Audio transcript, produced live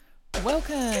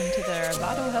Welcome to the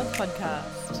Revital Health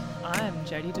podcast. I'm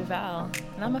Jodi Duval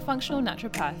and I'm a functional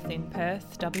naturopath in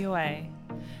Perth, WA.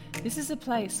 This is a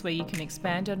place where you can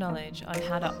expand your knowledge on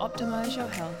how to optimise your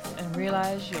health and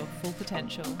realise your full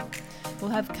potential.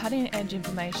 We'll have cutting-edge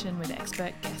information with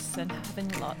expert guests and having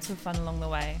lots of fun along the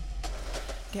way.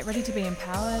 Get ready to be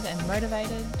empowered and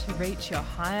motivated to reach your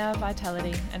higher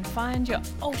vitality and find your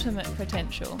ultimate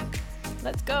potential.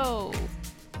 Let's go!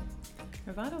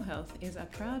 Revital Health is a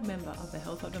proud member of the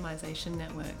Health Optimisation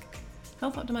Network.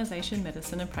 Health Optimisation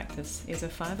Medicine and Practice is a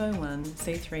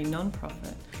 501c3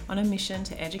 non-profit on a mission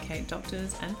to educate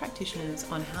doctors and practitioners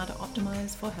on how to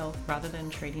optimise for health rather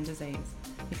than treating disease.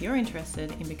 If you're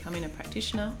interested in becoming a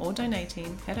practitioner or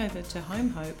donating, head over to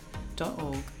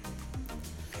homehope.org.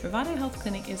 Revital Health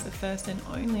Clinic is the first and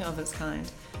only of its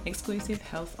kind exclusive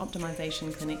health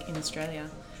optimisation clinic in Australia.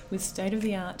 With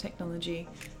state-of-the-art technology,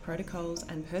 protocols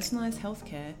and personalised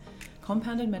healthcare,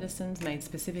 compounded medicines made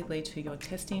specifically to your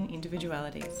testing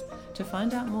individualities. To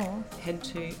find out more, head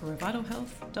to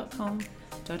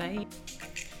revitalhealth.com.au.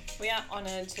 We are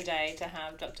honoured today to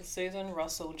have Dr. Susan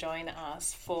Rossell join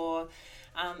us for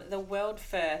the world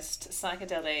first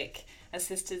Psychedelic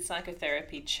Assisted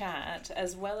Psychotherapy chat,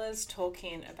 as well as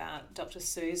talking about Dr.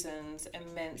 Susan's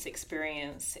immense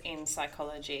experience in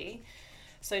psychology.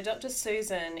 So Dr.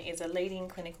 Susan is a leading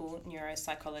clinical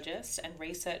neuropsychologist and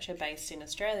researcher based in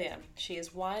Australia. She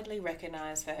is widely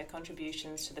recognised for her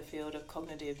contributions to the field of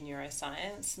cognitive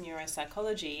neuroscience,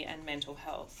 neuropsychology and mental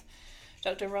health.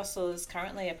 Dr. Rossell is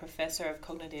currently a professor of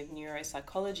cognitive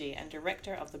neuropsychology and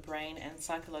director of the Brain and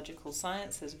Psychological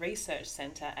Sciences Research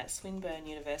Centre at Swinburne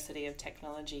University of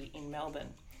Technology in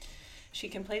Melbourne. She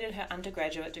completed her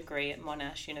undergraduate degree at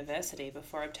Monash University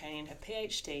before obtaining her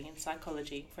PhD in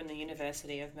psychology from the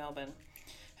University of Melbourne.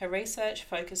 Her research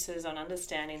focuses on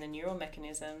understanding the neural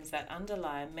mechanisms that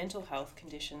underlie mental health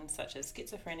conditions such as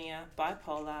schizophrenia,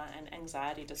 bipolar, and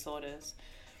anxiety disorders.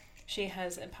 She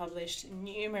has published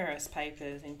numerous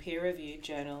papers in peer-reviewed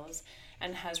journals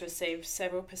and has received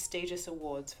several prestigious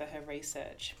awards for her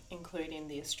research, including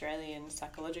the Australian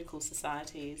Psychological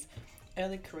Society's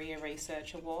Early Career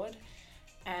Research Award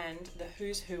and the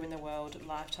Who's Who in the World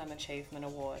Lifetime Achievement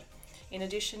Award. In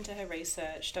addition to her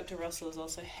research, Dr. Rossell is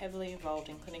also heavily involved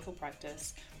in clinical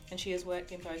practice, and she has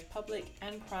worked in both public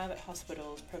and private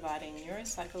hospitals providing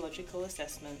neuropsychological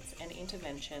assessments and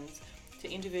interventions to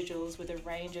individuals with a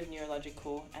range of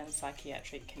neurological and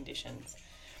psychiatric conditions.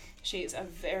 She is a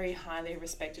very highly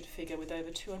respected figure with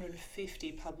over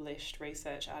 250 published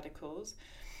research articles,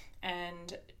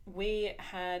 and we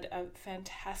had a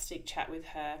fantastic chat with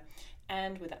her.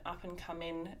 And with the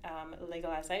up-and-coming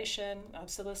legalisation of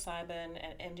psilocybin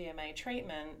and MDMA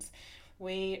treatments,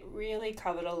 we really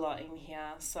covered a lot in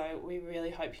here. So we really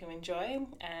hope you enjoy,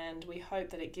 and we hope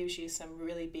that it gives you some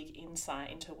really big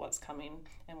insight into what's coming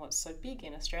and what's so big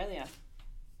in Australia.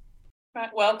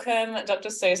 Right, welcome,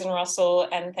 Dr. Susan Rossell,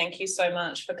 and thank you so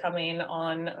much for coming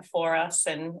on for us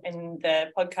and in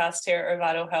the podcast here at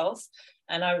Revital Health.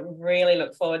 And I really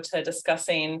look forward to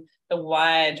discussing the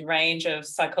wide range of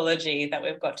psychology that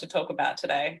we've got to talk about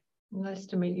today. Nice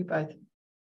to meet you both.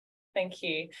 Thank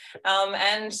you.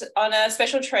 And on a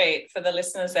special treat for the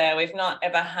listeners there, we've not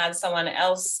ever had someone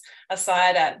else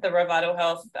aside at the Revital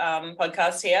Health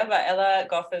podcast here, but Ella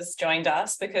Goff has joined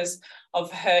us because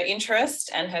of her interest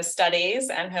and her studies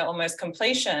and her almost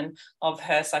completion of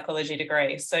her psychology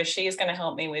degree. So she is going to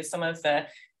help me with some of the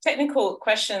technical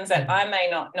questions that I may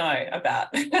not know about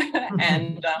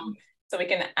and so we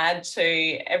can add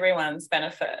to everyone's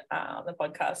benefit the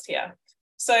podcast here.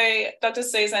 So Dr.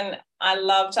 Susan, I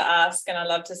love to ask and I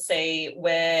love to see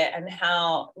where and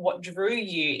how, what drew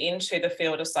you into the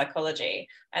field of psychology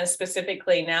and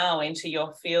specifically now into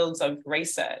your fields of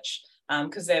research,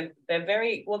 because they're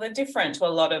very, well, they're different to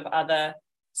a lot of other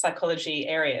psychology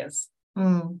areas.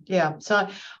 Yeah, so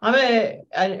I'm a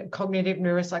cognitive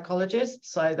neuropsychologist,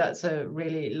 so that's a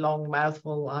really long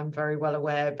mouthful. I'm very well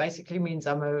aware. Basically means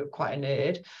I'm quite a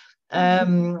nerd.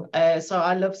 So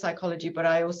I love psychology, but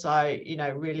I also,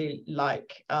 really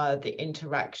like the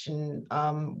interaction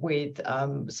with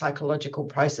psychological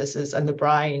processes and the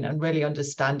brain, and really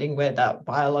understanding where that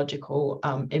biological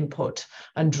input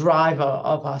and driver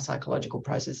of our psychological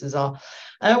processes are.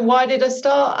 Why did I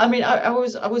start? I mean, I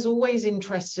was always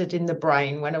interested in the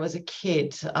brain when I was a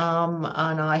kid, and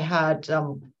I had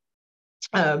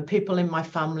people in my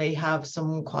family have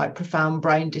some quite profound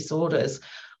brain disorders.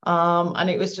 And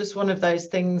it was just one of those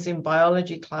things in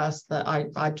biology class that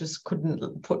I just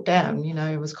couldn't put down.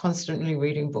 I was constantly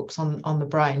reading books on the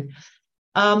brain.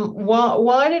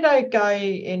 Why did I go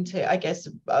into, I guess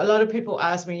a lot of people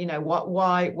ask me,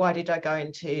 why did I go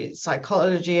into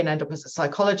psychology and end up as a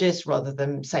psychologist rather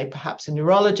than, say, perhaps a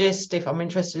neurologist if I'm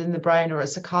interested in the brain, or a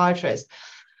psychiatrist?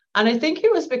 And I think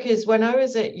it was because when I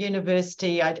was at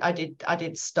university, I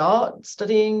did start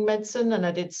studying medicine, and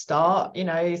I did start,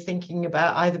 thinking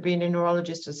about either being a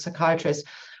neurologist or psychiatrist.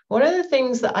 One of the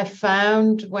things that I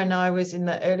found when I was in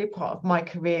the early part of my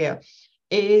career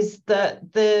is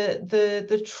that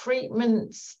the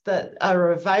treatments that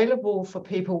are available for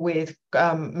people with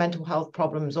mental health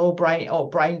problems, or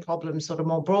brain problems sort of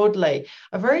more broadly,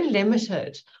 are very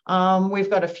limited. We've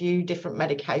got a few different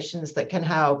medications that can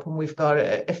help, and we've got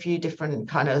a few different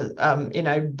kind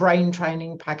of brain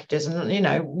training packages,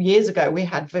 and years ago we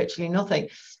had virtually nothing.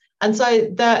 And so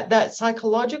that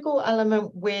psychological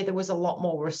element, where there was a lot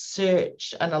more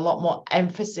research and a lot more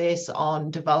emphasis on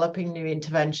developing new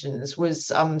interventions, was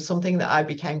something that I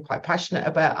became quite passionate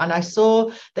about. And I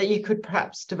saw that you could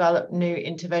perhaps develop new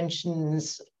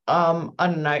interventions, I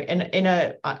don't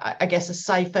know, I guess a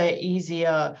safer,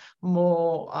 easier,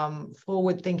 more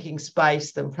forward-thinking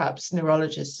space than perhaps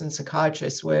neurologists and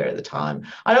psychiatrists were at the time.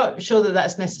 I'm not sure that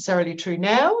that's necessarily true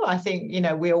now. I think,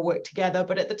 we all work together,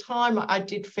 but at the time I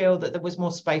did feel that there was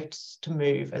more space to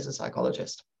move as a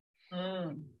psychologist.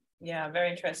 Yeah, very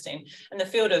interesting. And the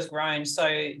field has grown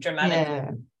so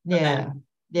dramatically.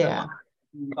 Yeah.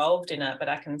 Involved in it, but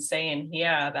I can see and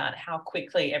hear about how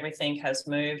quickly everything has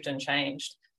moved and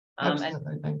changed.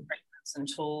 And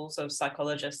tools of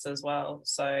psychologists as well.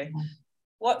 So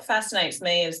what fascinates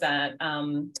me is that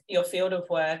your field of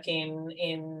work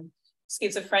in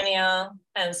schizophrenia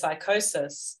and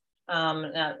psychosis,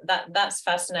 now that's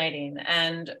fascinating.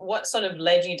 And what sort of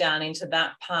led you down into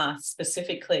that path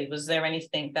specifically? Was there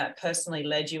anything that personally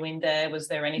led you in there? Was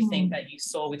there anything that you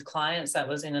saw with clients that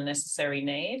was in a necessary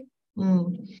need?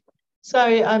 So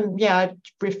I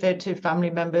referred to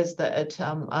family members that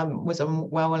was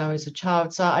unwell when I was a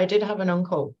child. So I did have an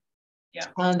uncle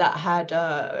that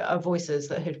had voices,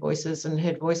 that heard voices, and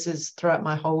heard voices throughout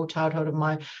my whole childhood. And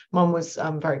my mum was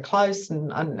very close,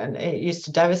 and it used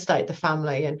to devastate the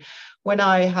family. And when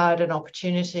I had an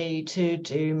opportunity to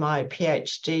do my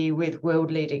PhD with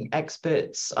world-leading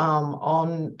experts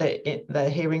on the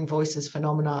hearing voices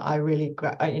phenomena, I really,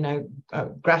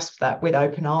 grasped that with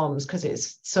open arms, because it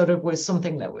sort of was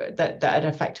something that had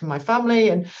affected my family,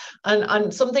 and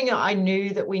something that I knew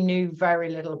that we knew very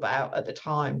little about at the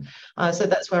time. So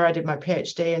that's where I did my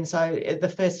PhD. And so the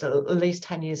first at least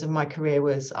 10 years of my career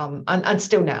was, and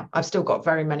still now, I've still got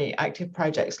very many active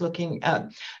projects looking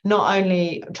at not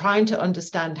only trying to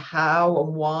understand how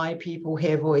and why people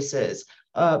hear voices,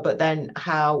 but then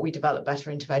how we develop better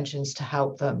interventions to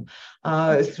help them.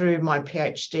 Through my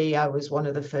PhD, I was one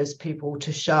of the first people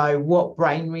to show what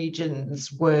brain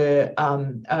regions were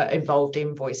involved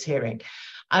in voice hearing.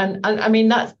 And I mean,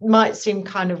 that might seem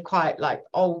kind of quite like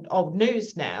old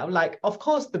news now. Like, of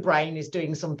course, the brain is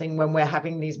doing something when we're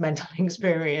having these mental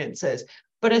experiences.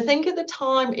 But I think at the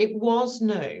time it was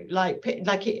new,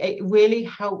 it really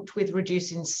helped with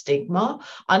reducing stigma,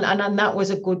 and that was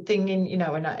a good thing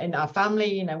in our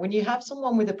family. When you have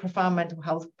someone with a profound mental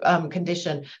health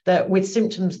condition, that with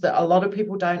symptoms that a lot of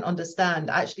people don't understand,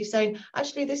 actually saying,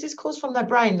 this is caused from their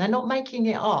brain. They're not making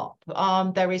it up.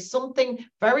 There is something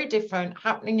very different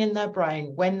happening in their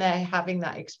brain when they're having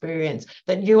that experience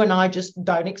that you and I just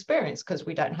don't experience because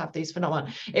we don't have these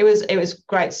phenomena. It was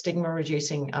great stigma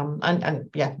reducing, and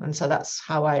so that's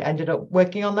how I ended up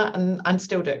working on that, and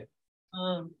still do.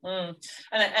 And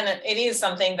it is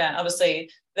something that obviously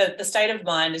the state of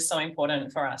mind is so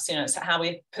important for us. It's how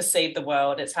we perceive the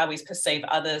world, it's how we perceive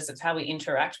others, it's how we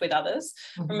interact with others.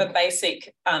 From a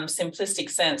basic simplistic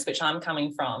sense, which I'm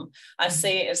coming from, I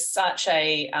see it as such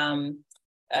a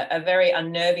very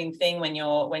unnerving thing when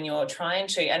you're trying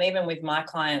to, and even with my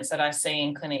clients that I see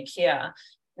in clinic here,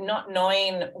 not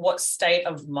knowing what state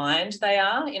of mind they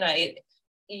are.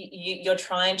 You're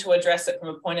trying to address it from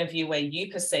a point of view where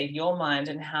you perceive your mind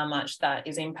and how much that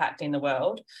is impacting the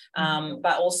world,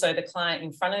 but also the client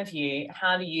in front of you.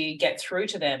 How do you get through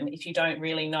to them if you don't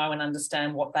really know and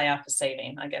understand what they are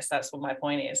perceiving? I guess that's what my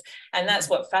point is, and that's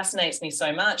what fascinates me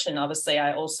so much. And obviously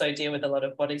I also deal with a lot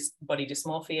of body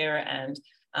dysmorphia and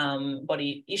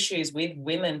body issues with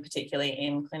women, particularly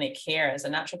in clinic here as a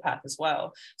naturopath as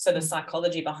well. So the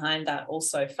psychology behind that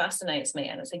also fascinates me.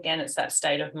 And it's that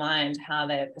state of mind, how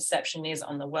their perception is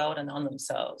on the world and on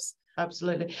themselves.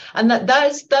 Absolutely. And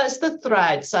that's the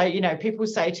thread. So, you know, people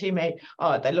say to me,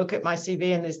 oh, they look at my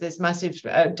CV and there's this massive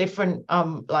different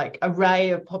like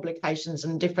array of publications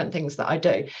and different things that I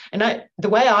do. And the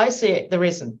way I see it, there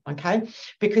isn't, okay?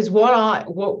 Because what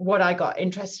I got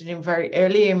interested in very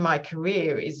early in my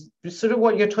career is sort of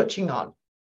what you're touching on,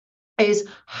 is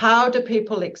how do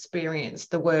people experience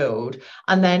the world,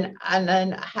 and then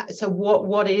so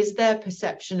what is their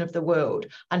perception of the world,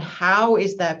 and how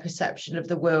is their perception of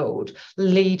the world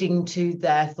leading to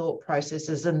their thought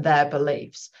processes and their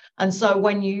beliefs. And so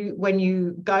when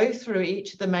you go through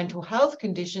each of the mental health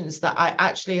conditions that I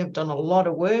actually have done a lot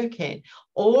of work in,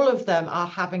 all of them are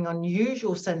having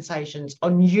unusual sensations,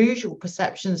 unusual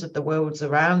perceptions of the worlds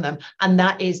around them, and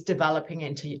that is developing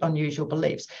into unusual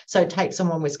beliefs. So take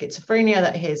someone with schizophrenia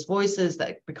that hears voices,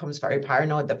 that becomes very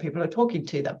paranoid that people are talking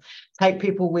to them. Take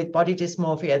people with body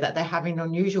dysmorphia, that they're having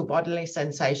unusual bodily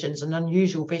sensations and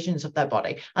unusual visions of their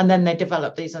body, and then they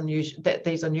develop these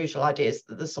unusual ideas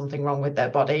that there's something wrong with their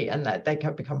body, and that they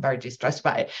can become very distressed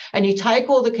about it. And you take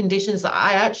all the conditions that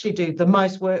I actually do the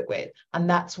most work with, and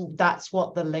that's what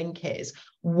the link is.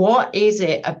 What is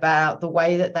it about the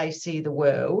way that they see the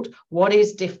world? What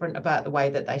is different about the way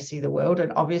that they see the world?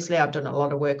 And obviously I've done a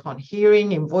lot of work on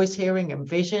hearing, in voice hearing and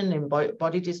vision, in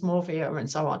body dysmorphia and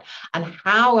so on. And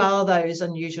how are those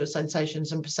unusual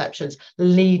sensations and perceptions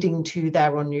leading to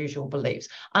their unusual beliefs?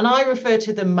 And I refer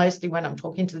to them mostly when I'm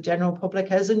talking to the general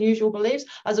public as unusual beliefs,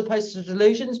 as opposed to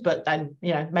delusions. But then,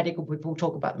 you know, medical people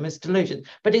talk about them as delusions.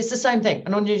 But it's the same thing.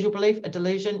 An unusual belief, a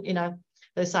delusion, you know,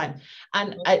 the same.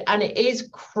 And it is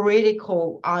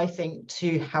critical, I think,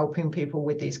 to helping people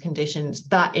with these conditions,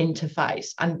 that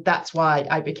interface. And that's why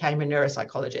I became a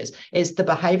neuropsychologist. It's the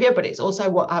behavior, but it's also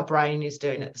what our brain is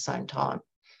doing at the same time.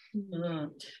 Mm-hmm.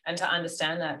 And to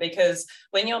understand that, because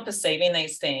when you're perceiving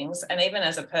these things, and even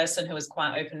as a person who is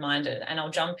quite open-minded, and I'll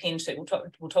jump into,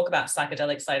 we'll talk about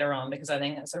psychedelics later on, because I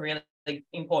think that's a really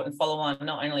important follow-on,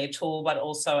 not only a tool, but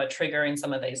also a trigger in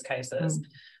some of these cases.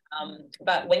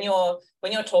 But when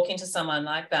you're talking to someone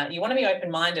like that, you want to be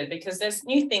open-minded, because there's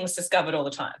new things discovered all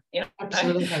the time. You know?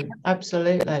 Absolutely.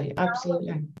 Having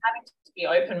to be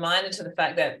open-minded to the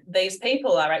fact that these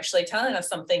people are actually telling us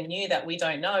something new that we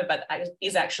don't know, but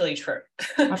is actually true.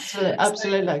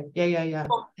 Absolutely. Yeah.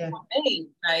 For me,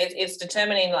 it's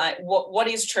determining like what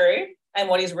is true and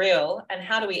what is real, and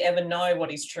how do we ever know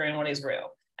what is true and what is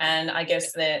real. And I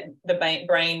guess the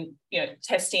brain, you know,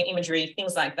 testing imagery,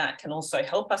 things like that can also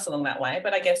help us along that way.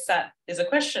 But I guess that is a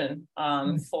question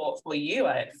for you,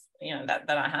 you know, that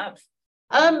I have.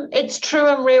 It's true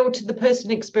and real to the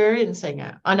person experiencing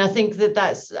it. And I think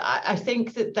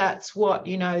that's what,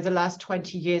 you know, the last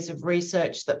 20 years of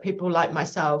research that people like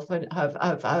myself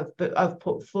have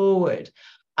put forward.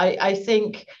 I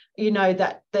think, you know,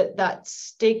 that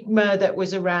stigma that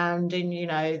was around in, you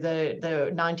know,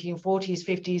 the 1940s,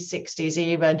 50s, 60s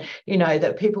even, you know,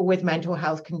 that people with mental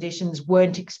health conditions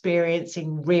weren't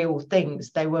experiencing real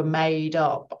things. They were made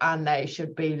up and they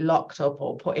should be locked up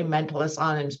or put in mental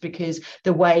asylums because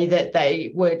the way that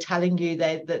they were telling you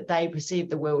that they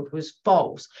perceived the world was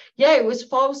false. Yeah, it was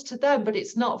false to them, but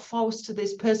it's not false to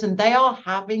this person. They are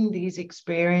having these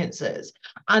experiences,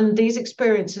 and these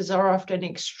experiences are often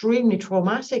extremely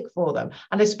traumatic for them,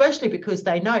 and especially because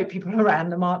they know people around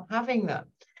them aren't having them.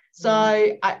 So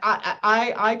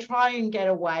I try and get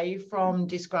away from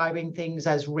describing things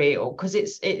as real, because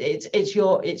it's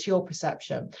your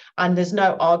perception, and there's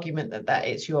no argument that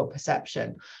it's your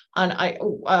perception. And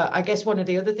I guess one of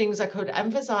the other things I could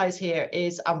emphasize here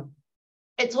is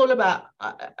it's all about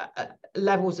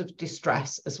levels of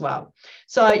distress as well.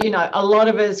 So, you know, a lot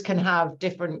of us can have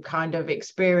different kind of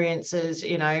experiences,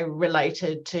 you know,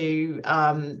 related to,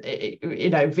 you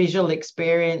know, visual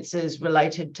experiences,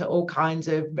 related to all kinds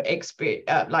of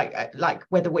like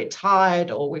whether we're tired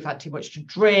or we've had too much to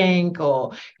drink,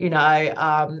 or, you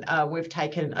know, we've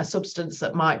taken a substance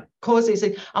that might cause these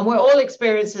things, and we're all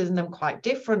experiencing them quite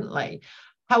differently.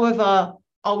 However,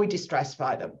 are we distressed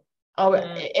by them?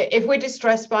 If we're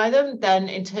distressed by them, then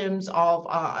in terms of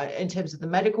the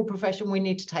medical profession, we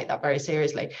need to take that very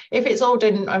seriously. If it's all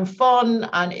done and fun,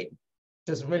 and it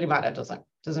doesn't really matter,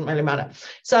 doesn't really matter.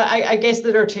 So I guess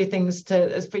there are two things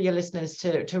for your listeners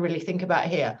to really think about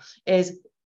here: is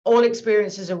all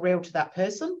experiences are real to that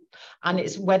person, and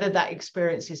it's whether that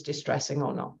experience is distressing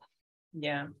or not.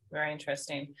 Yeah, very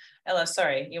interesting. Ella,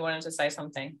 sorry, you wanted to say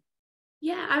something?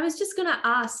 Yeah, I was just going to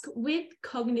ask, with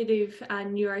cognitive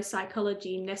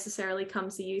neuropsychology necessarily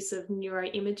comes the use of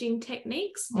neuroimaging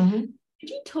techniques. Mm-hmm. Could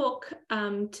you talk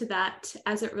to that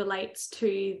as it relates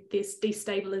to this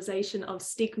destabilization of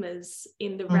stigmas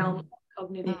in the realm of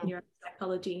cognitive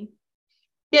neuropsychology?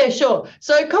 Yeah, sure.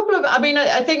 So a couple of, I mean,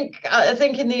 I think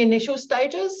in the initial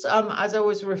stages, as I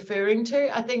was referring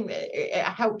to, I think it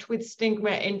helped with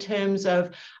stigma in terms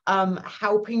of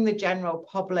helping the general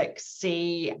public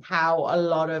see how a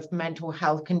lot of mental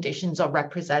health conditions are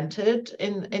represented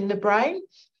in the brain.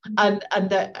 And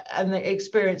the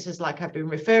experiences like I've been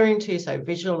referring to, so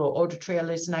visual or auditory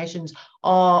hallucinations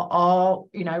are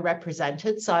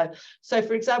represented. So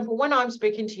for example, when I'm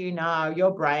speaking to you now,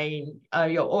 your brain,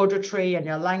 your auditory and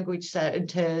your language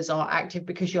centers are active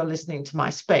because you're listening to my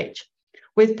speech.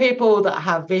 With people that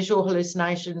have visual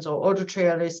hallucinations or auditory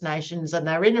hallucinations and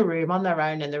they're in a room on their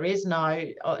own and there is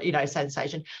no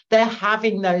sensation, they're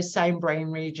having those same brain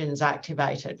regions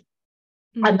activated.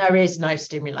 And there is no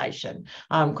stimulation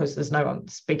because there's no one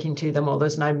speaking to them or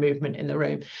there's no movement in the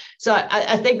room. So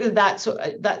I think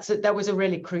that was a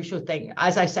really crucial thing.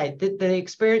 As I say, the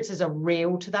experiences are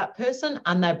real to that person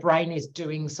and their brain is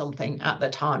doing something at the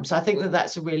time. So I think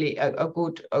that's a really a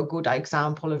good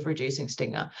example of reducing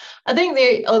stigma. I think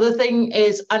the other thing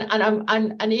is,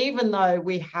 and even though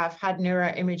we have had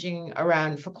neuroimaging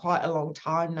around for quite a long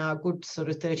time now, good sort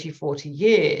of 30, 40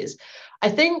 years, I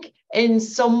think in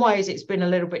some ways it's been a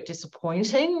little bit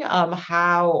disappointing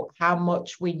how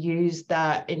much we use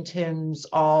that in terms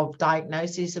of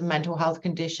diagnosis of mental health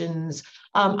conditions.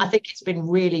 I think it's been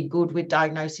really good with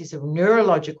diagnosis of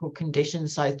neurological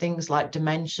conditions, so things like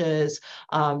dementias,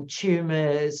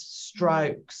 tumours,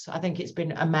 strokes. I think it's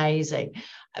been amazing.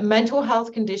 Mental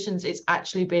health conditions, it's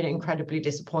actually been incredibly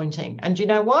disappointing. And do you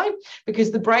know why?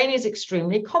 Because the brain is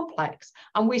extremely complex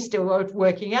and we still are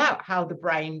working out how the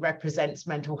brain represents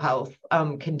mental health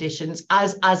conditions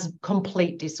as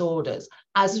complete disorders.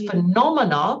 As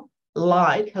phenomena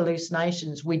like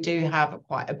hallucinations, we do have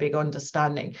quite a big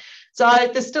understanding. So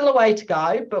there's still a way to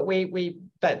go, but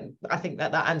I think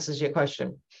that answers your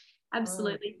question.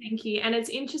 Absolutely, thank you. And it's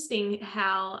interesting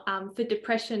how for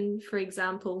depression, for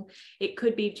example, it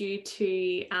could be due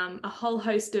to a whole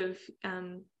host of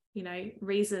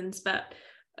reasons, but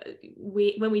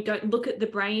when we don't look at the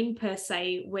brain per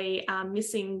se, we are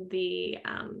missing the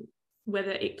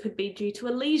whether it could be due to a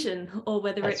lesion or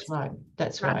whether That's it's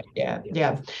right.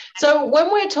 Yeah. So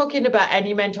when we're talking about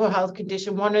any mental health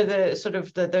condition, one of the sort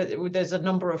of there's a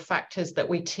number of factors that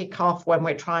we tick off when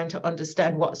we're trying to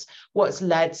understand what's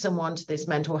led someone to this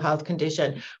mental health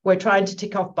condition. We're trying to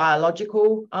tick off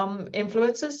biological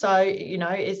influences. So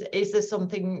is there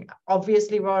something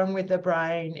obviously wrong with the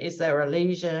brain? Is there a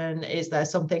lesion? Is there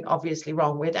something obviously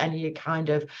wrong with any kind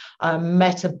of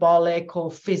metabolic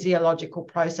or physiological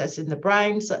process in the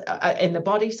brain, in the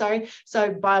body, sorry.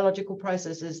 So biological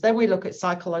processes. Then we look at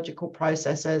psychological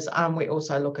processes, and we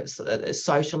also look at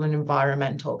social and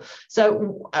environmental.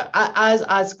 So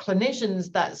as clinicians,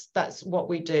 that's what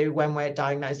we do when we're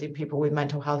diagnosing people with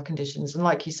mental health conditions. And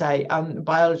like you say,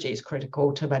 biology is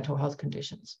critical to mental health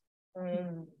conditions.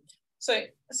 So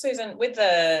Susan, with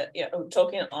the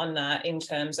talking on that in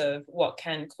terms of what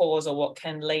can cause or what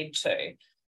can lead to,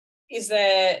 is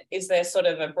there sort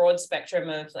of a broad spectrum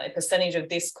of like percentage of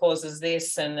this causes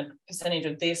this and the percentage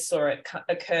of this, or it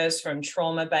occurs from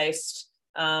trauma-based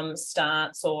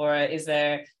starts, or is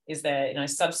there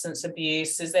substance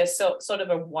abuse? Is there sort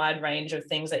of a wide range of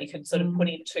things that you could sort of put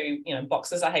into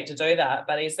boxes? I hate to do that,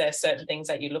 but is there certain things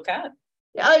that you look at?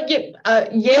 I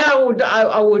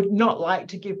would not like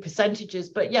to give percentages,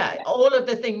 but all of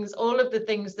the things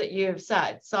that you have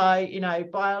said. So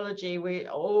biology,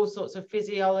 all sorts of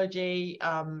physiology,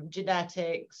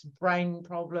 genetics, brain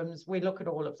problems, we look at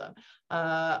all of them.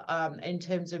 In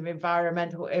terms of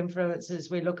environmental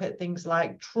influences, we look at things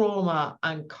like trauma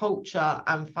and culture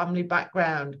and family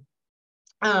background.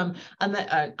 And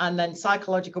then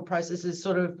psychological processes,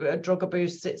 sort of drug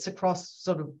abuse sits across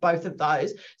sort of both of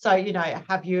those. So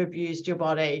have you abused your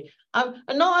body, and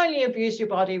not only abused your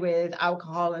body with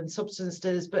alcohol and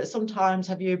substances, but sometimes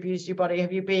have you abused your body?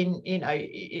 Have you been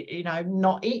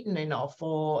not eaten enough,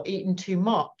 or eaten too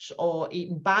much, or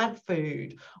eaten bad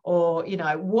food, or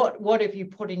what have you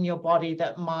put in your body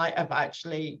that might have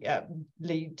actually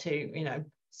lead to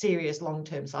serious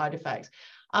long-term side effects?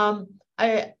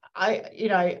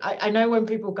 I know when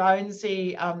people go and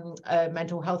see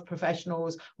mental health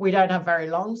professionals, we don't have very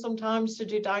long sometimes to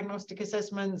do diagnostic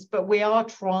assessments, but we are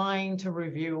trying to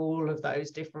review all of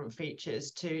those different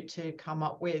features to come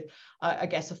up with, I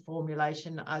guess, a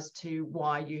formulation as to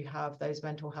why you have those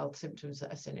mental health symptoms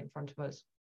that are sitting in front of us.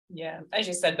 Yeah, as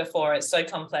you said before, it's so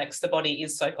complex. The body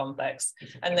is so complex,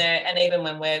 and even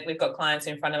when we've got clients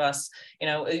in front of us, you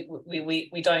know,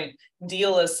 we don't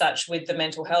deal as such with the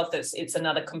mental health. It's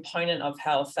another component of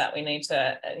health that we need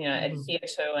to, you know, adhere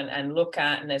to and look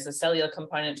at. And there's a cellular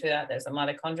component to that. There's a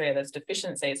mitochondria. There's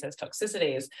deficiencies. There's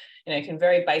toxicities. You know, you can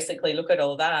very basically look at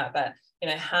all that, but you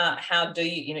know, how do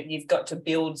you, you know, you've got to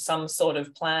build some sort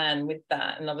of plan with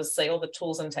that. And obviously all the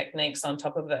tools and techniques on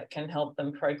top of it can help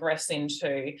them progress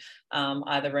into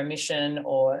either remission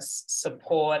or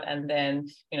support, and then,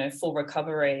 you know, full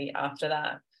recovery after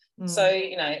that. So,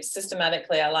 you know,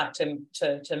 systematically, I like to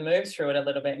move through it a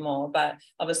little bit more, but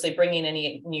obviously bring in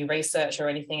any new research or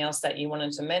anything else that you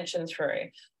wanted to mention through.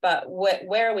 But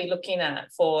where are we looking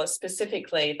at for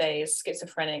specifically these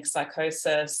schizophrenic,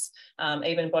 psychosis,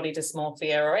 even body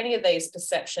dysmorphia, or any of these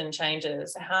perception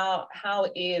changes? How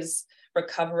is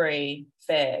recovery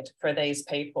fared for these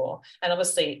people? And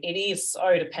obviously it is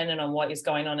so dependent on what is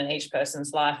going on in each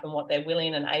person's life and what they're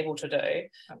willing and able to do.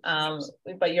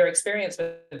 But your experience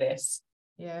with this.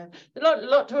 Yeah, a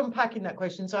lot to unpack in that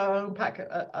question, so I'll unpack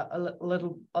a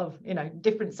little of, you know,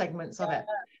 different segments of it.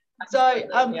 So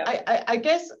I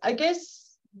guess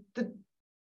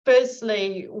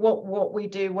firstly what we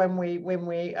do when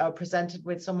we are presented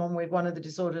with someone with one of the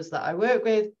disorders that I work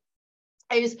with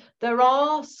is there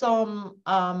are some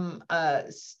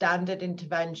standard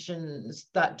interventions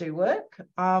that do work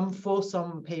for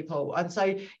some people. And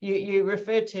so you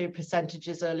referred to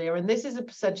percentages earlier, and this is a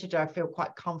percentage I feel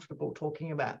quite comfortable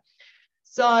talking about.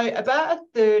 So about a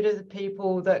third of the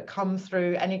people that come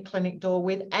through any clinic door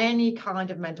with any kind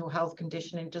of mental health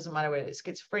condition, it doesn't matter whether it's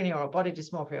schizophrenia or body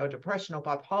dysmorphia or depression or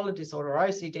bipolar disorder or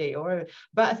OCD, or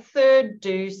about a third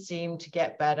do seem to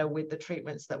get better with the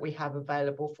treatments that we have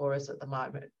available for us at the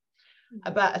moment.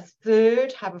 About a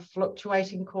third have a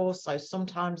fluctuating course, so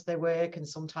sometimes they work and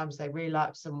sometimes they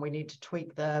relapse and we need to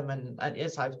tweak them,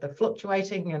 and so they're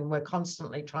fluctuating and we're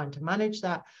constantly trying to manage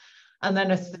that. And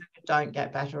then a third don't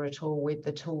get better at all with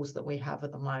the tools that we have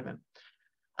at the moment.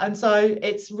 And so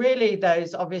it's really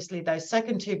those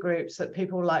second two groups that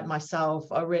people like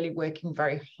myself are really working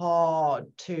very hard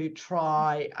to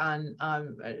try and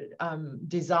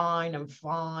design and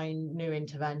find new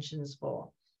interventions for.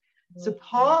 So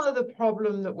part of the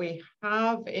problem that we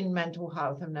have in mental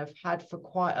health, and have had for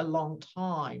quite a long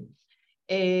time,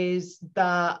 is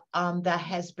that there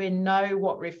has been no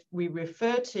what we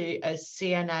refer to as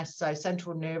CNS, so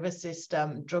central nervous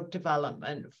system, drug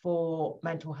development for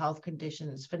mental health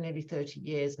conditions for nearly 30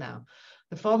 years now.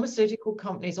 The pharmaceutical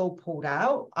companies all pulled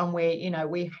out, and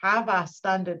we have our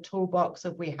standard toolbox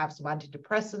of, we have some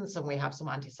antidepressants and we have some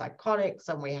antipsychotics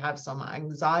and we have some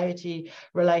anxiety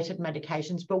related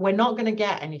medications, but we're not going to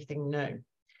get anything new.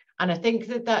 And I think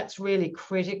that that's really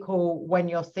critical when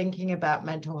you're thinking about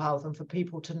mental health, and for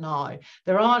people to know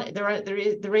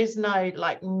there is no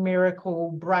like miracle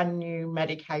brand new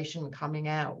medication coming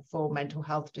out for mental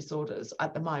health disorders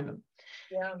at the moment.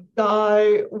 Yeah.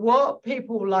 So what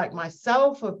people like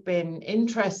myself have been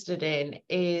interested in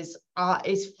is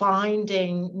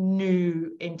finding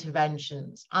new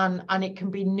interventions, and it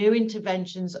can be new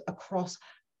interventions across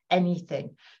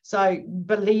anything. So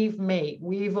believe me,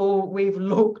 we've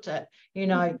looked at, you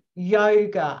know,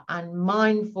 yoga and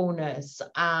mindfulness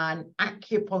and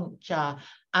acupuncture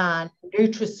and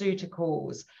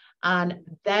nutraceuticals. And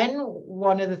then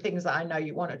one of the things that I know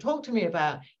you want to talk to me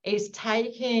about is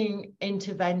taking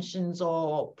interventions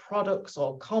or products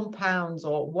or compounds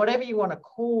or whatever you want to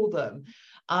call them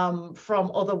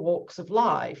from other walks of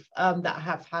life that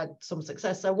have had some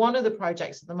success. So one of the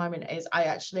projects at the moment is I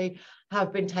actually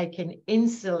have been taking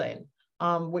insulin,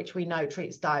 which we know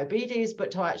treats diabetes,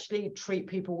 but to actually treat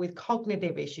people with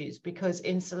cognitive issues, because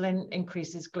insulin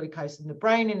increases glucose in the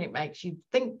brain and it makes you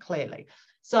think clearly.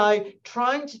 So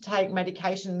trying to take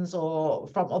medications or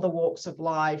from other walks of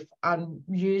life and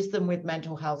use them with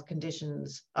mental health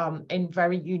conditions in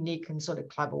very unique and sort of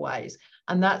clever ways.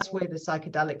 And that's where the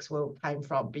psychedelics world came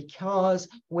from, because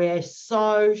we're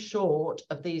so short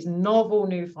of these novel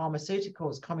new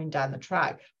pharmaceuticals coming down the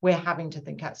track. We're having to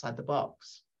think outside the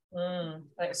box.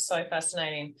 That's so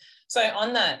fascinating. So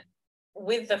on that,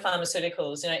 with the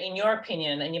pharmaceuticals, you know, in your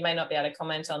opinion, and you may not be able to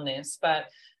comment on this, but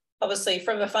obviously,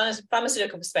 from a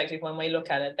pharmaceutical perspective, when we look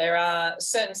at it, there are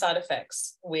certain side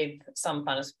effects with some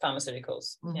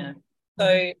pharmaceuticals. Mm-hmm. You know,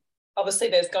 so obviously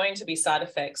there's going to be side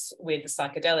effects with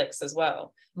psychedelics as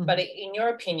well. Mm-hmm. But in your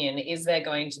opinion, is there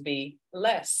going to be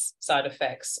less side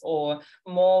effects or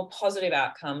more positive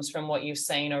outcomes from what you've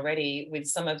seen already with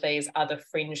some of these other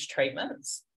fringe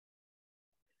treatments?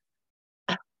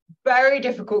 Very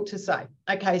difficult to say.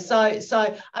 Okay, so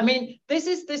I mean, this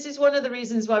is one of the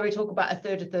reasons why we talk about a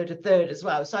third as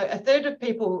well. So a third of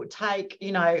people take,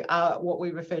 you know, what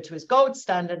we refer to as gold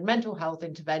standard mental health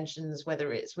interventions,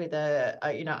 whether it's with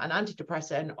you know, an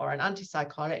antidepressant or an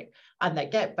antipsychotic, and they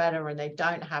get better and they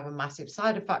don't have a massive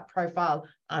side effect profile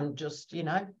and just, you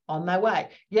know, on their way.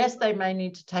 Yes, they may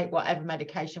need to take whatever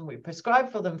medication we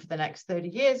prescribe for them for the next 30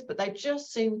 years, but it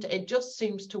just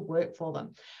seems to work for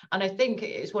them. And I think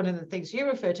it's one of the things you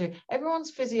refer to.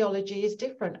 Everyone's physiology is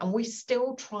different, and we're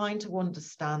still trying to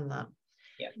understand that.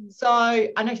 Yeah. So,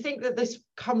 and I think that this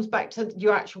comes back to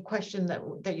your actual question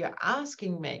that you're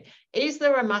asking me. Is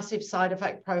there a massive side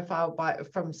effect profile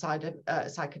from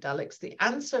psychedelics? The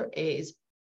answer is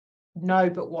no,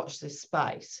 but watch this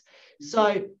space.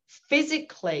 So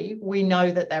physically, we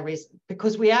know that there is,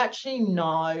 because we actually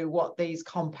know what these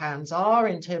compounds are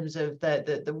in terms of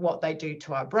the what they do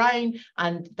to our brain,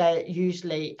 and they're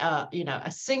usually you know,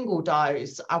 a single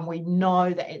dose, and we know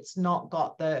that it's not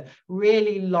got the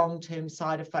really long-term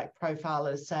side effect profile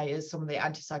as some of the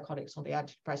antipsychotics or the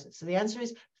antidepressants. So the answer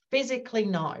is physically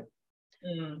no.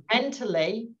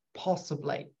 Mentally,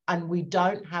 possibly, and we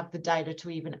don't have the data to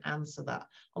even answer that.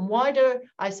 And why do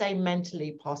I say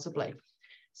mentally possibly?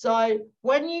 So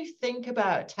when you think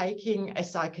about taking a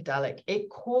psychedelic, it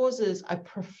causes a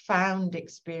profound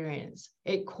experience.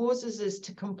 It causes us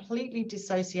to completely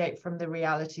dissociate from the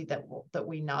reality that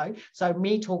we know. So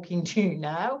me talking to you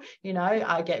now, you know,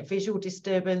 I get visual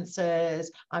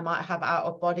disturbances. I might have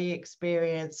out-of-body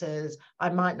experiences. I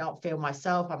might not feel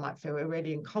myself. I might feel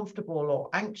really uncomfortable or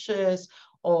anxious,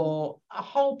 or a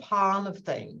whole palm of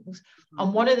things.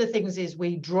 And one of the things is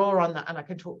we draw on that, and I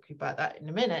can talk to you about that in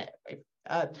a minute.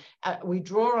 We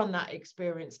draw on that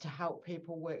experience to help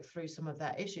people work through some of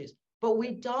their issues. But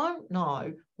we don't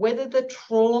know whether the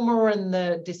trauma and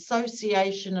the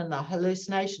dissociation and the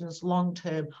hallucinations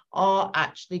long-term are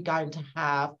actually going to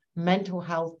have mental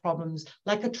health problems,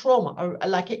 like a trauma, or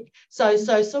like it. So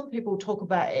some people talk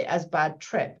about it as bad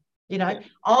trip. You know,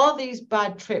 are these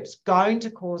bad trips going to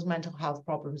cause mental health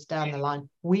problems down the line?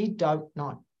 We don't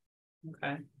know.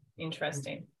 Okay,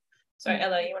 interesting. So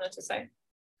Ella, you wanted to say?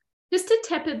 Just to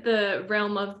tepid the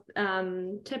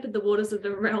waters of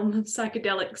the realm of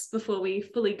psychedelics before we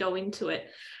fully go into it.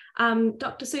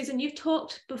 Dr. Susan, you've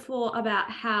talked before about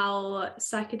how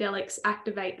psychedelics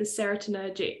activate the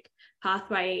serotonergic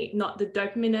pathway, not the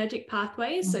dopaminergic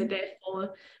pathway, so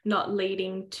therefore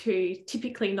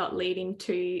typically not leading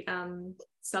to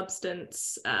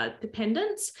substance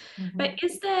dependence. But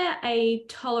is there a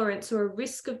tolerance or a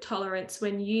risk of tolerance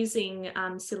when using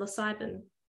psilocybin?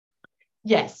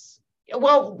 Yes.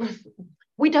 Well,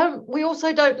 we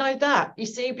also don't know that, you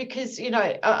see, because, you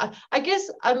know, I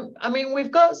guess, I mean,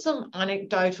 we've got some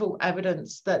anecdotal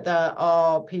evidence that there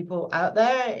are people out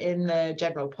there in the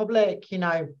general public, you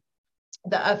know,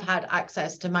 that have had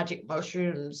access to magic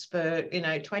mushrooms for, you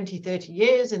know, 20, 30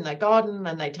 years in their garden,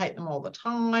 and they take them all the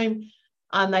time.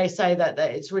 And they say that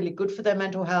it's really good for their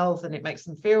mental health and it makes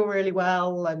them feel really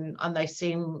well. And they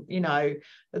seem, you know,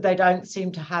 they don't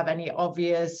seem to have any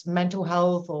obvious mental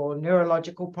health or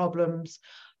neurological problems.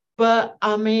 But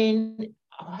I mean,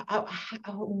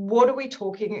 what are we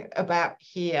talking about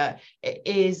here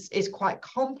is quite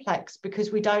complex,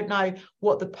 because we don't know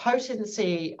what the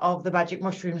potency of the magic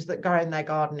mushrooms that grow in their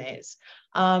garden is.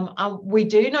 And we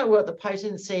do know what the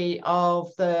potency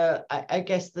of I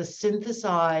guess the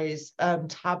synthesized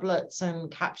tablets and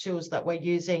capsules that we're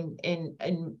using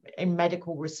in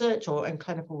medical research or in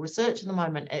clinical research at the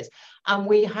moment is. And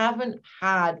we haven't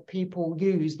had people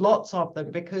use lots of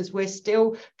them, because we're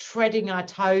still treading our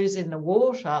toes in the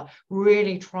water,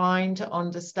 really trying to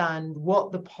understand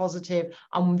what the positive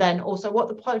and then also what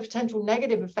the potential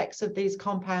negative effects of these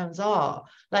compounds are.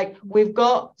 Like, we've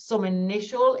got some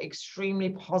initial extremely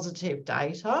positive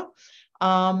data,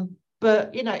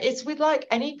 but you know, it's with like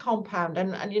any compound,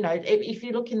 and you know, if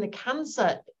you look in the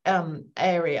cancer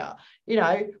area, you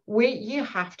know, you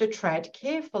have to tread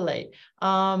carefully.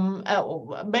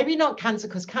 Maybe not cancer,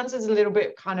 because cancer is a little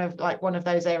bit kind of like one of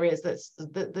those areas that's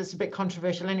a bit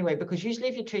controversial anyway, because usually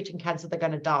if you're treating cancer, they're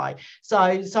going to die. So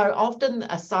often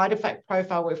a side effect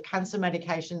profile with cancer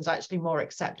medication is actually more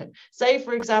accepted. Say,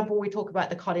 for example, we talk about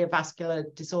the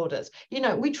cardiovascular disorders. You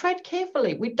know, we tread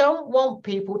carefully. We don't want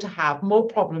people to have more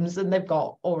problems than they've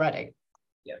got already.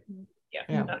 Yeah,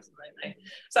 absolutely.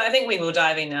 So I think we will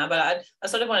dive in now, but I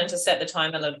sort of wanted to set the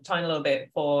tone a little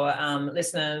bit for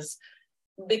listeners,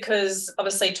 because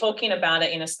obviously talking about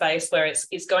it in a space where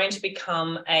it's going to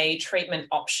become a treatment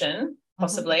option,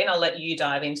 possibly, and I'll let you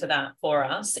dive into that for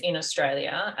us in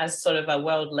Australia as sort of a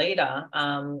world leader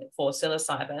for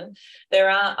psilocybin. There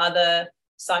are other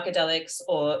psychedelics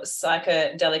or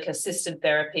psychedelic assisted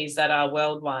therapies that are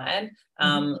worldwide.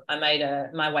 I made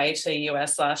my way to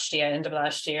US end of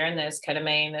last year, and there's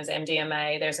ketamine, there's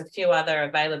MDMA, there's a few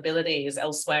other availabilities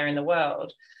elsewhere in the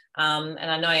world. And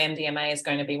I know MDMA is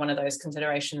going to be one of those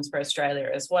considerations for Australia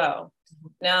as well.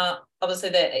 Now,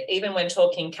 obviously, even when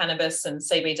talking cannabis and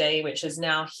CBD, which is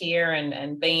now here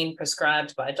and being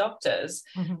prescribed by doctors,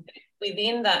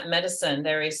 within that medicine,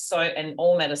 and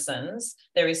all medicines,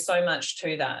 there is so much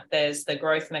to that. There's the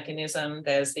growth mechanism,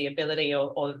 there's the ability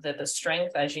or the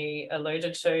strength, as you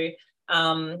alluded to,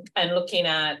 and looking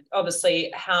at,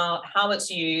 obviously, how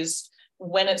it's used,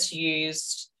 when it's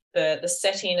used, the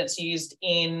setting it's used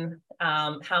in,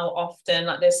 how often,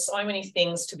 like there's so many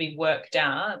things to be worked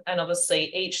out. And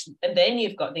obviously and then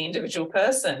you've got the individual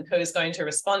person who is going to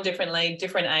respond differently,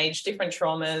 different age, different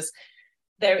traumas.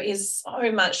 There is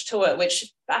so much to it,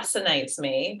 which fascinates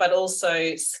me, but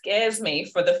also scares me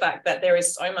for the fact that there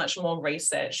is so much more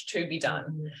research to be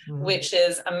done, which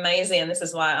is amazing. And this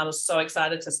is why I was so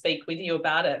excited to speak with you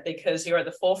about it, because you're at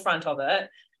the forefront of it.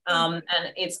 And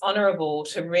it's honourable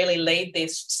to really lead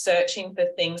this searching for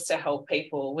things to help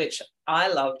people, which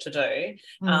I love to do.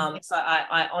 So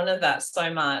I honour that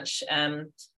so much.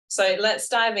 So let's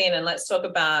dive in and let's talk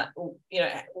about,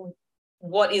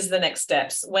 what is the next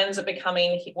steps? When's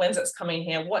it's coming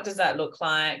here? What does that look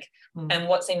like? And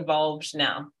what's involved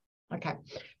now? Okay.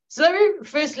 So let me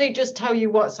firstly just tell you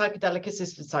what psychedelic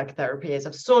assisted psychotherapy is.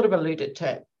 I've sort of alluded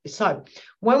to it. So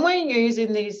when we're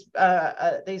using these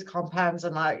compounds,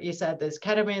 and like you said, there's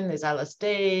ketamine, there's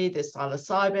LSD, there's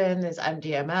psilocybin, there's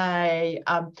MDMA.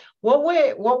 What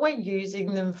we're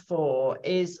using them for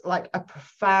is like a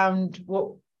profound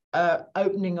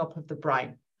opening up of the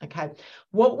brain. Okay,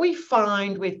 what we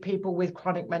find with people with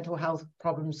chronic mental health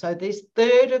problems, so this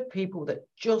third of people that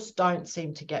just don't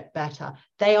seem to get better,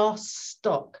 they are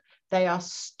stuck. They are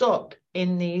stuck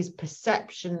in these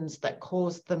perceptions that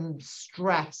cause them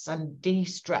stress and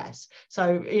de-stress.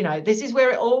 So, this is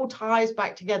where it all ties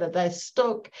back together. They're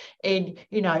stuck in,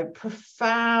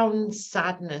 profound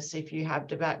sadness if you have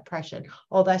depression,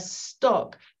 or they're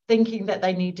stuck thinking that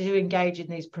they need to engage in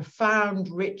these profound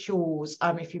rituals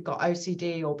if you've got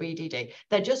OCD or BDD.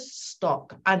 They're just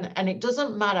stuck. And it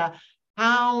doesn't matter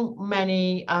how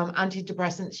many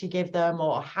antidepressants you give them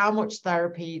or how much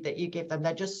therapy that you give them,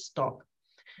 they're just stuck.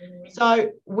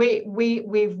 So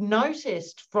we've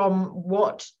noticed from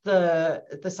what the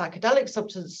psychedelic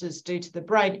substances do to the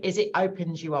brain is it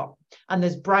opens you up, and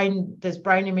there's brain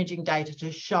imaging data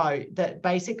to show that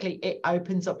basically it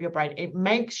opens up your brain. It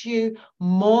makes you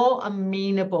more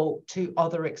amenable to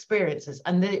other experiences,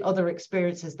 and the other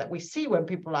experiences that we see when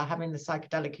people are having the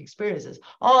psychedelic experiences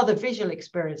are the visual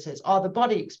experiences, are the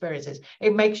body experiences.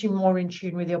 It makes you more in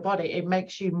tune with your body. It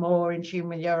makes you more in tune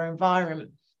with your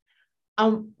environment.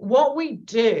 What we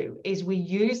do is we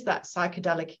use that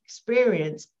psychedelic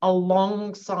experience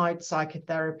alongside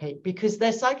psychotherapy, because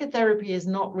their psychotherapy has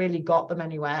not really got them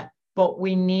anywhere, but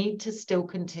we need to still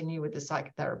continue with the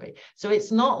psychotherapy. So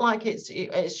it's not like it's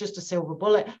just a silver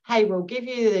bullet. Hey, we'll give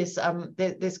you this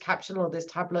this capsule or this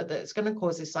tablet that's going to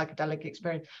cause this psychedelic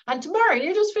experience, and tomorrow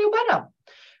you just feel better.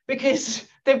 Because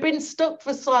they've been stuck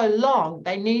for so long,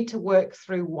 they need to work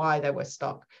through why they were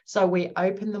stuck. So we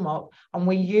open them up and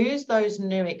we use those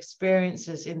new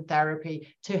experiences in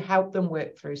therapy to help them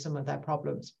work through some of their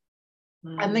problems.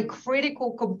 And the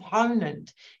critical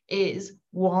component is,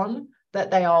 one,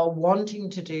 that they are wanting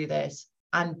to do this,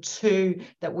 and two,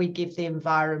 that we give the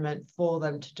environment for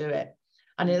them to do it.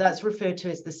 And that's referred to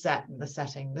as the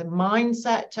setting, the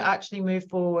mindset to actually move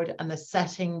forward, and the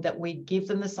setting that we give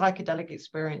them the psychedelic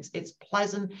experience. It's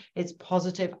pleasant, it's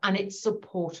positive, and it's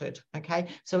supported. Okay,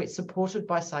 so it's supported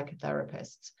by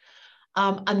psychotherapists,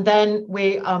 and then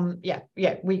we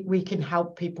can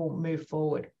help people move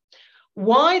forward.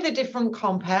 Why the different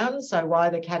compounds? So why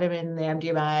the ketamine,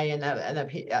 the MDMA, and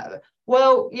the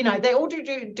well, they all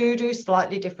do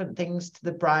slightly different things to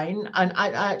the brain. And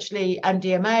actually,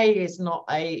 MDMA is not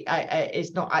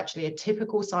actually a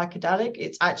typical psychedelic.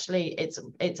 It's actually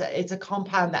it's a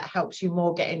compound that helps you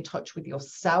more get in touch with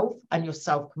yourself and your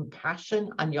self-compassion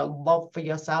and your love for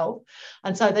yourself.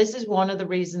 And so this is one of the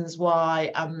reasons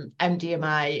why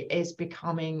MDMA is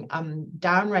becoming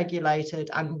downregulated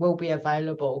and will be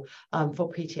available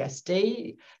for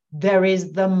PTSD. There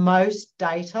is the most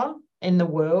data in the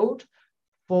world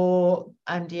for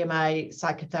MDMA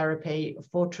psychotherapy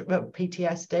for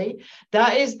PTSD.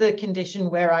 That is the condition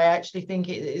where I actually think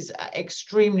it is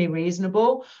extremely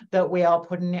reasonable that we are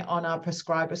putting it on our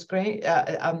prescriber scheme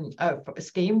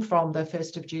from the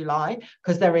 1st of July,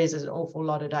 because there is an awful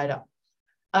lot of data.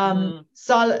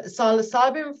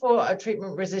 Psilocybin for a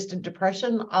treatment-resistant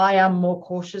depression, I am more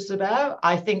cautious about.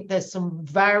 I think there's some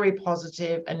very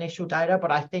positive initial data,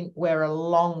 but I think we're a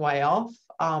long way off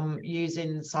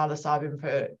using psilocybin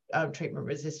for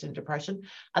treatment-resistant depression.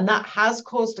 And that has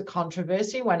caused a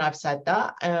controversy when I've said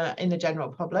that in the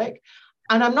general public.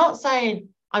 And I'm not saying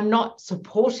I'm not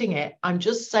supporting it. I'm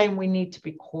just saying we need to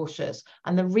be cautious.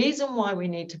 And the reason why we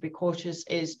need to be cautious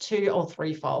is two or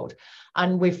threefold.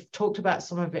 And we've talked about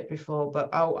some of it before, but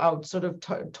I'll sort of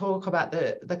talk about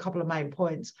the couple of main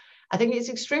points. I think it's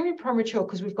extremely premature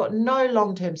because we've got no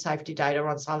long-term safety data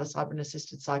on psilocybin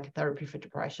assisted psychotherapy for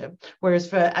depression, whereas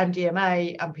for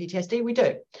MDMA and PTSD, we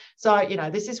do. So, you know,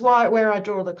 this is where I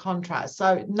draw the contrast.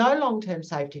 So no long-term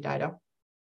safety data.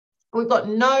 We've got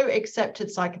no accepted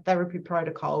psychotherapy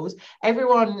protocols.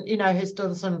 Everyone, you know, has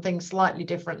done something slightly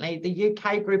differently. The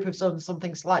UK group has done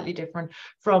something slightly different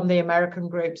from the American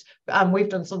groups. And we've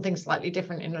done something slightly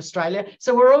different in Australia.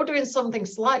 So we're all doing something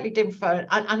slightly different.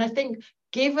 And I think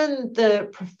given the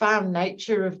profound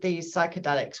nature of these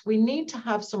psychedelics, we need to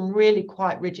have some really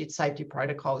quite rigid safety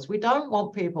protocols. We don't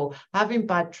want people having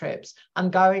bad trips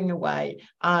and going away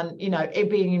and, you know, it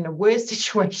being in a worse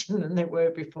situation than they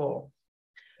were before.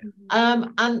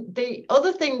 And the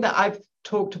other thing that I've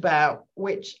talked about,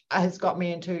 which has got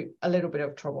me into a little bit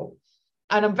of trouble,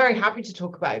 and I'm very happy to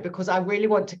talk about it because I really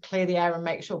want to clear the air and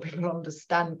make sure people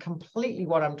understand completely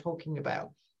what I'm talking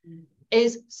about,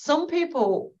 is some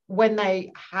people, when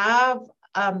they have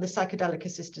the psychedelic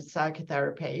assisted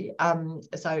psychotherapy, so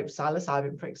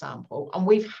psilocybin, for example, and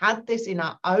we've had this in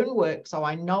our own work, so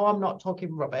I know I'm not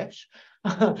talking rubbish,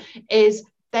 is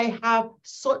they have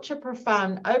such a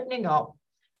profound opening up.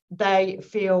 They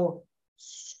feel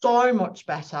so much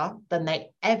better than they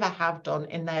ever have done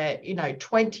in their, you know,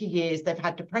 20 years. They've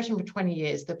had depression for 20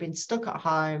 years. They've been stuck at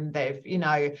home. They've, you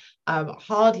know,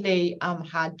 hardly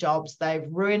had jobs. They've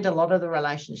ruined a lot of the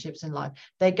relationships in life.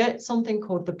 They get something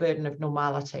called the burden of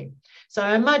normality. So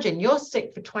imagine you're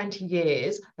sick for 20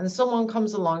 years and someone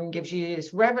comes along and gives you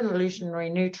this revolutionary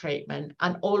new treatment,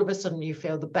 and all of a sudden you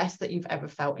feel the best that you've ever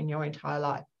felt in your entire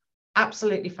life.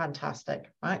 Absolutely fantastic,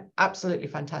 right? Absolutely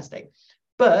fantastic.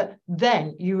 But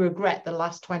then you regret the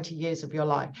last 20 years of your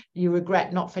life. You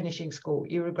regret not finishing school.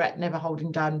 You regret never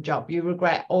holding down a job. You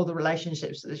regret all the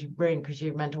relationships that you've ruined because you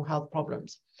have mental health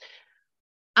problems.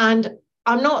 And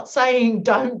I'm not saying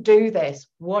don't do this.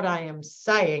 What I am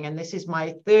saying, and this is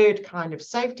my third kind of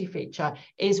safety feature,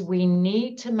 is we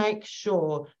need to make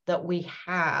sure that we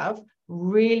have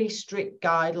really strict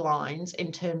guidelines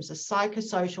in terms of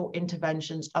psychosocial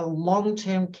interventions and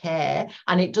long-term care.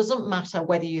 And it doesn't matter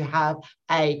whether you have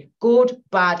a good,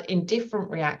 bad, indifferent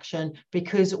reaction,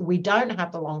 because we don't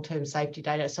have the long-term safety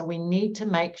data. So we need to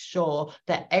make sure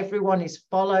that everyone is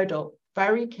followed up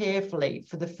very carefully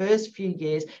for the first few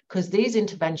years, because these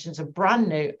interventions are brand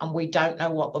new and we don't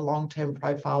know what the long-term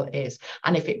profile is.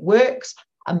 And if it works,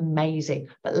 amazing,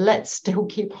 but let's still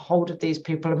keep hold of these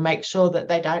people and make sure that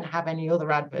they don't have any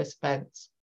other adverse events.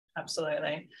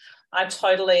 Absolutely. I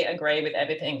totally agree with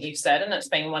everything you've said, and it's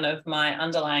been one of my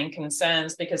underlying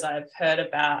concerns, because I've heard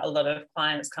about a lot of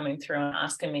clients coming through and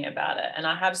asking me about it, and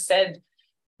I have said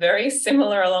very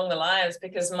similar along the lines,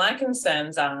 because my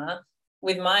concerns are,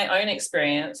 with my own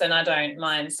experience, and I don't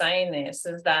mind saying this,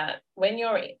 is that when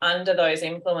you're under those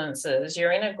influences,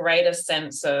 you're in a greater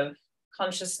sense of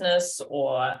consciousness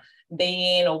or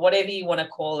being, or whatever you want to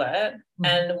call it.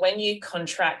 And when you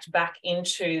contract back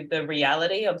into the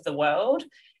reality of the world,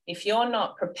 if you're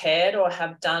not prepared or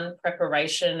have done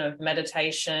preparation of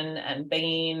meditation and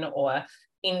being, or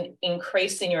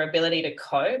increasing your ability to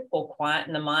cope or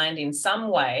quieten the mind in some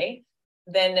way,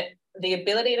 then the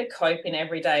ability to cope in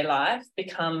everyday life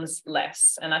becomes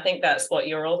less. And I think that's what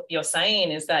you're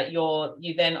saying, is that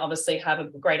you then obviously have a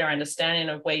greater understanding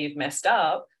of where you've messed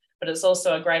up, but it's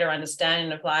also a greater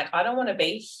understanding of, like, I don't want to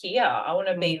be here. I want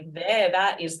to be there.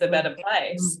 That is the better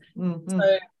place.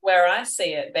 So where I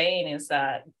see it being is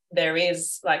that there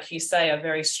is, like you say, a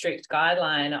very strict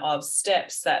guideline of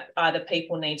steps that either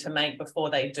people need to make before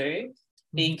they do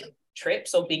big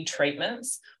trips or big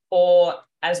treatments, or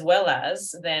as well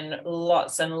as then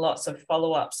lots and lots of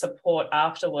follow-up support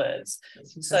afterwards,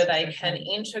 so they can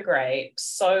integrate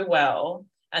so well.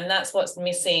 And that's what's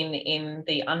missing in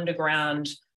the underground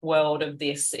world of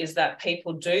this, is that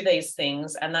people do these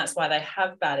things, and that's why they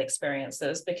have bad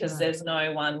experiences, because there's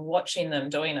no one watching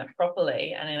them doing it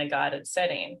properly and in a guided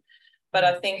setting. But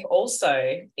I think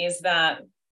also is that,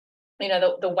 you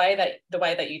know, the way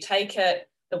that you take it,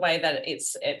 the way that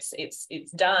it's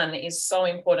done is so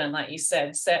important. Like you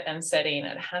said, set and setting,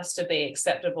 it has to be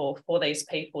acceptable for these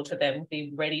people to then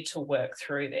be ready to work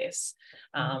through this,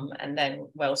 and then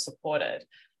well supported.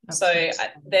 Absolutely. So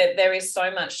there is so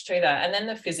much to that. And then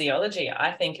the physiology,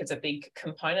 I think, is a big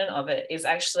component of it, is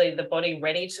actually the body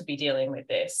ready to be dealing with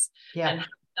this, and have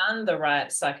done the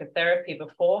right psychotherapy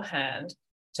beforehand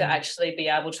to actually be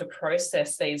able to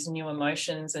process these new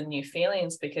emotions and new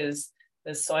feelings, because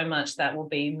there's so much that will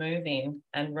be moving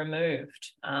and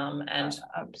removed.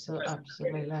 Absolutely.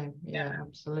 Yeah,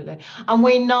 absolutely. And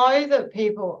we know that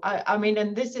people, I mean,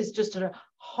 and this is just a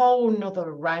whole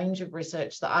nother range of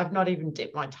research that I've not even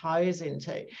dipped my toes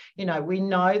into. You know, we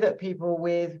know that people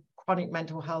with chronic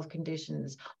mental health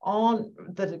conditions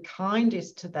aren't the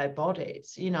kindest to their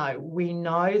bodies. You know, we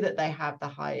know that they have the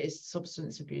highest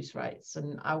substance abuse rates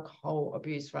and alcohol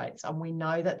abuse rates, and we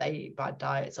know that they eat bad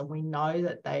diets, and we know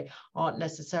that they aren't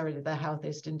necessarily the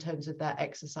healthiest in terms of their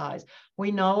exercise.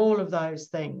 We know all of those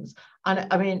things. And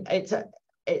I mean,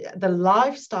 the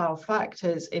lifestyle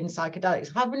factors in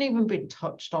psychedelics haven't even been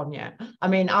touched on yet. I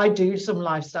mean, I do some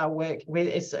lifestyle work with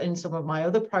it in some of my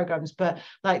other programs, but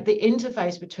like the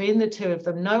interface between the two of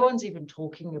them, no one's even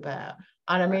talking about.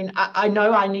 And I mean, I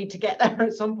know I need to get there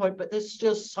at some point, but there's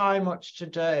just so much to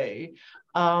do.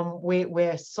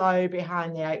 We're so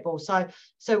behind the eight ball. So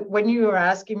when you were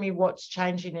asking me what's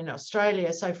changing in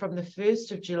Australia, so from the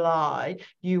 1st of July,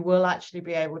 you will actually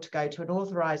be able to go to an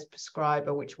authorized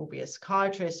prescriber, which will be a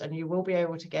psychiatrist, and you will be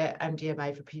able to get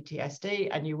MDMA for PTSD,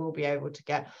 and you will be able to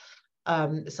get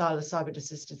Psilocybin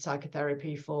Assisted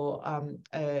Psychotherapy for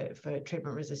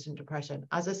treatment-resistant depression.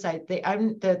 As I say, the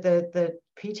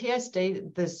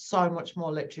PTSD, there's so much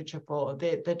more literature for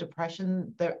the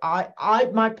depression.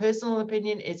 My personal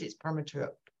opinion is it's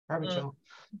premature. So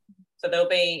there'll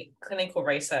be clinical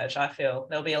research. I feel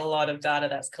there'll be a lot of data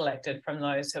that's collected from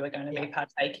those who are going to be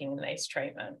partaking in these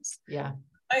treatments. Yeah,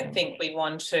 I don't think we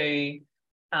want to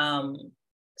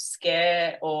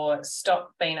scare or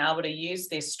stop being able to use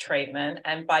this treatment,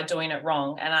 and by doing it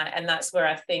wrong, and that's where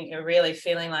I think you're really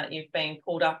feeling like you've been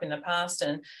pulled up in the past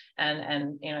and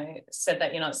you know, said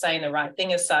that you're not saying the right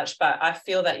thing as such. But I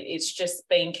feel that it's just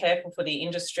being careful for the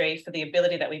industry, for the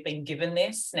ability that we've been given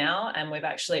this now, and we've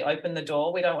actually opened the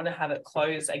door. We don't want to have it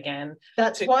close again.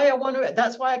 That's why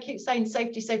I keep saying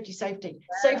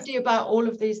safety about all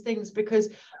of these things, because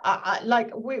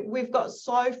we've got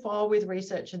so far with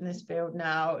research in this field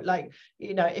now. Like,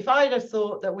 you know, if I'd have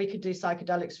thought that we could do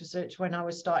psychedelics research when I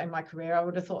was starting my career, I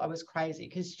would have thought I was crazy,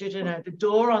 because, you know, the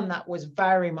door on that was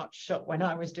very much shut when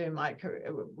I was doing my career,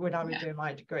 when I was doing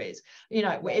my degrees. You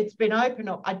know, it's been opened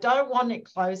up. I don't want it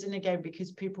closing again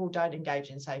because people don't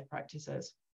engage in safe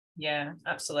practices. Yeah,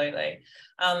 absolutely.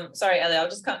 Sorry, Ellie, I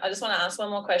just want to ask one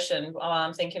more question while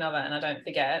I'm thinking of it and I don't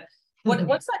forget.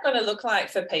 What's that going to look like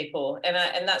for people? And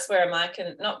that's where my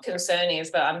not concern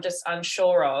is, but I'm just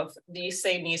unsure of. Do you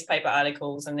see newspaper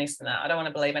articles and this and that? I don't want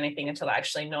to believe anything until I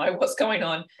actually know what's going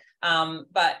on.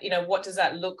 But, you know, what does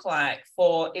that look like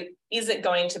for it? Is it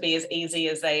going to be as easy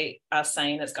as they are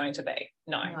saying it's going to be?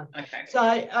 No. Okay. So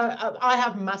I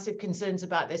have massive concerns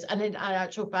about this, and in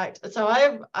actual fact, so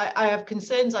I have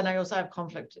concerns, and I also have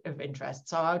conflict of interest.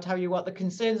 So I'll tell you what the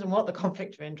concerns and what the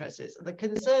conflict of interest is. The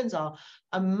concerns are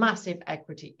massive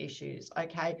equity issues,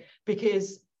 okay?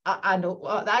 Because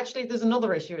actually, there's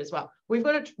another issue as well. We've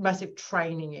got a massive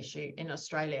training issue in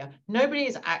Australia. Nobody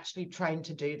is actually trained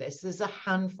to do this. There's a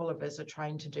handful of us are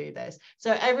trained to do this.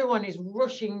 So everyone is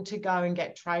rushing to go and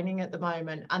get training at the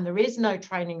moment, and there is no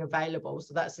training available.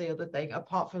 So that's the other thing,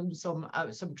 apart from some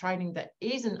training that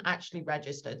isn't actually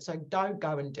registered. So don't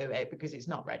go and do it because it's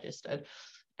not registered.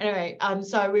 Anyway,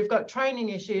 so we've got training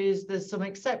issues. There's some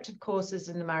accepted courses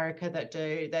in America that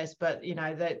do this, but you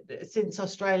know that since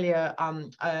Australia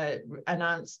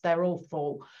announced, they're all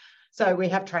full. So we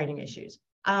have training issues.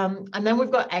 And then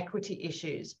we've got equity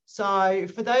issues. So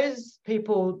for those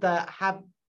people that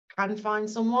can find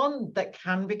someone that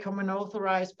can become an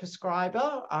authorized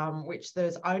prescriber, which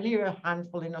there's only a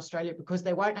handful in Australia because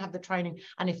they won't have the training.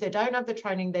 And if they don't have the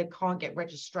training, they can't get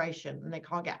registration, and they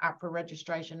can't get APRA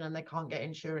registration, and they can't get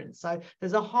insurance. So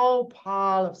there's a whole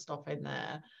pile of stuff in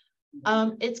there.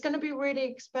 It's going to be really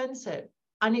expensive.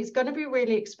 And it's going to be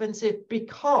really expensive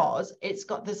because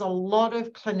there's a lot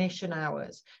of clinician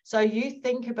hours. So you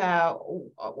think about,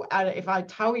 if I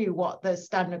tell you what the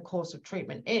standard course of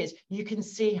treatment is, you can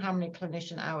see how many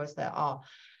clinician hours there are.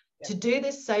 To do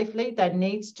this safely, there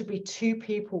needs to be 2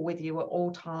 people with you at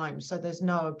all times. So there's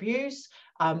no abuse.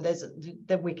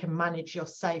 That we can manage your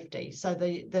safety. So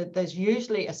there's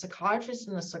usually a psychiatrist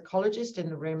and a psychologist in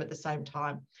the room at the same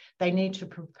time. They need to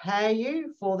prepare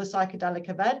you for the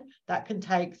psychedelic event. That can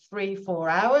take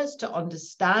 3-4 hours to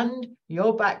understand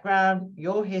your background,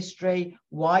 your history,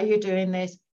 why you're doing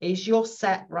this. Is your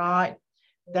set right?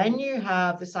 Then you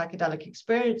have the psychedelic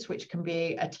experience, which can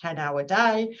be a 10-hour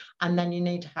day. And then you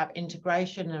need to have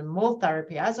integration and more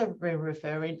therapy, as I've been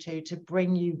referring to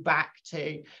bring you back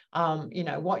to,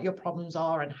 what your problems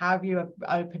are and how you have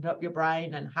opened up your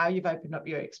brain and how you've opened up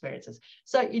your experiences.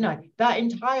 So, that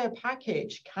entire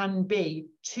package can be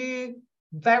 2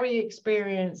 very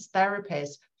experienced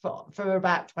therapists for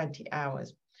about 20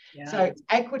 hours. Yeah. So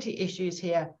equity issues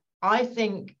here, I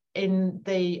think,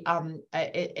 they're going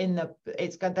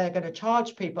to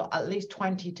charge people at least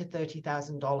 $20,000 to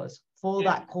 $30,000 for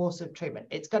that course of treatment.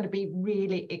 It's going to be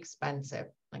really expensive.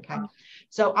 Okay.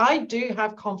 So I do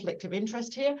have conflict of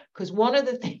interest here, because one of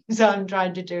the things I'm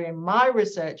trying to do in my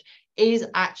research is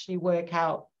actually work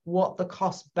out what the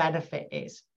cost benefit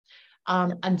is.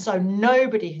 And so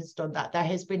nobody has done that. There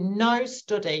has been no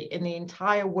study in the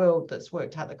entire world that's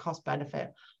worked out the cost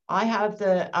benefit. I have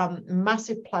the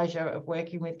massive pleasure of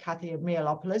working with Kathy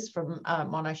Mialopoulos from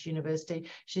Monash University.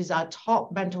 She's our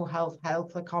top mental health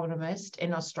economist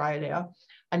in Australia.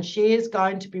 And she is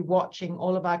going to be watching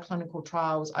all of our clinical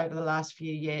trials over the next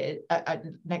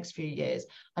few years.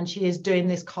 And she is doing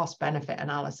this cost benefit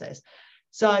analysis.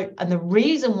 So, and the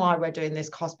reason why we're doing this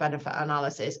cost benefit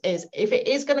analysis is, if it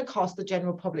is going to cost the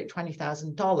general public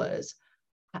 $20,000,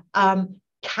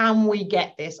 can we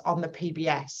get this on the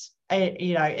PBS?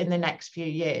 In the next few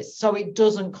years, so it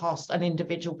doesn't cost an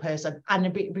individual person and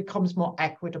it becomes more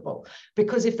equitable.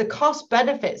 Because if the cost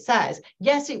benefit says,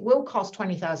 yes, it will cost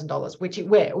 $20,000, which it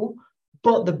will,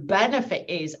 but the benefit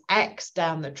is X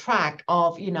down the track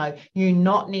of, you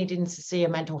not needing to see a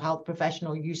mental health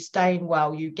professional, you staying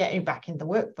well, you getting back in the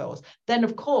workforce, then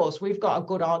of course we've got a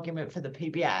good argument for the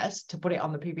PBS, to put it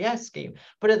on the PBS scheme.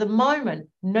 But at the moment,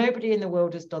 nobody in the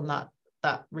world has done that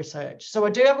research. So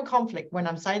I do have a conflict when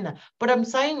I'm saying that, but I'm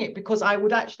saying it because I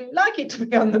would actually like it to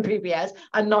be on the PBS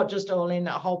and not just all in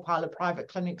a whole pile of private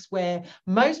clinics where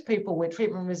most people with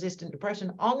treatment-resistant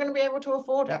depression aren't going to be able to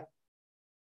afford it.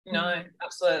 No,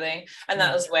 absolutely. And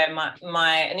that was where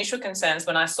my initial concerns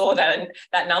when I saw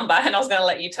that number, and I was going to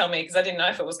let you tell me because I didn't know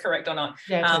if it was correct or not.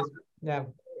 Yeah.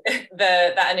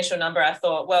 That initial number, I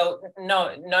thought, well,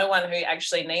 no one who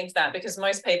actually needs that, because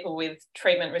most people with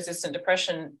treatment-resistant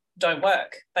depression don't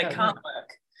work. They can't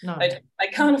work. No. They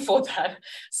can't afford that.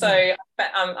 So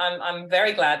I'm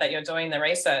very glad that you're doing the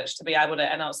research to be able to,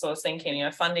 and I was sort of thinking,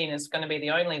 funding is going to be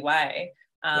the only way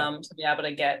to be able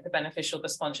to get the beneficial, the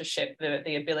sponsorship,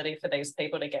 the ability for these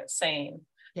people to get seen.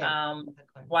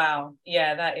 Wow.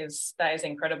 Yeah, that is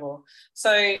incredible.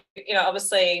 So,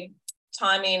 obviously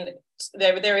timing,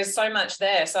 there is so much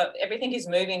there. So everything is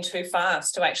moving too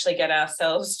fast to actually get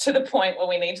ourselves to the point where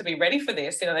we need to be ready for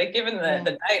this. They've given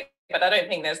the date, but I don't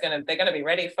think they're going to be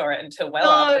ready for it until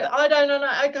after. I don't know.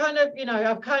 I kind of,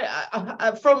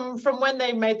 I've from when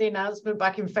they made the announcement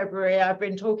back in February, I've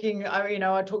been talking,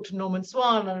 I talked to Norman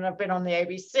Swan, and I've been on the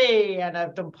ABC, and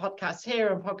I've done podcasts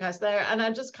here and podcasts there. And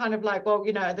I'm just kind of like, well,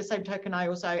 at the same token, I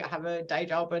also have a day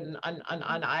job, and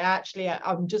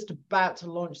I'm just about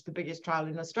to launch the biggest trial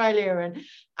in Australia. And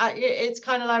it's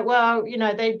kind of like, well,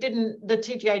 the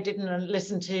TGA didn't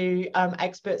listen to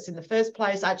experts in the first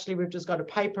place. Actually, we've just got a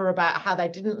paper about how they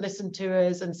didn't listen to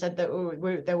us and said that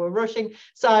they were rushing.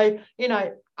 So,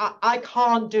 I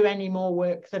can't do any more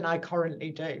work than I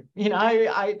currently do.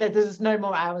 There's no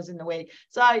more hours in the week.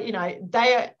 So, I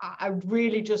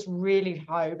really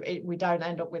hope we don't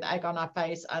end up with egg on our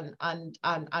face and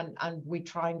we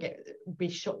try and be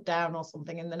shut down or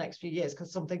something in the next few years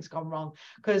because something's gone wrong.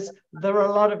 Because there are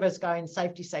a lot of us going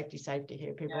safety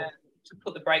here, people. Yeah, to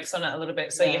put the brakes on it a little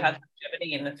bit so you have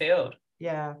longevity in the field.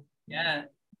 Yeah.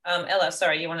 Ella,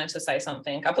 sorry, you wanted to say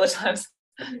something a couple of times.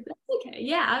 That's okay.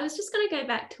 Yeah, I was just going to go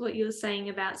back to what you were saying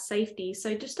about safety.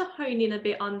 So just to hone in a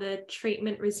bit on the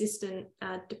treatment-resistant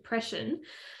depression,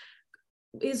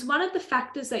 is one of the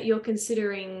factors that you're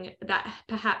considering that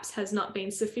perhaps has not been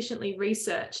sufficiently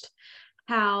researched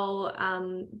how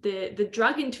the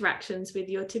drug interactions with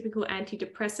your typical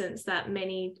antidepressants that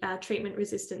many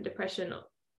treatment-resistant depression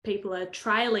people are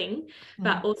trialing,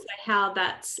 but also how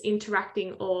that's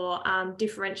interacting or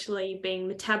differentially being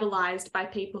metabolized by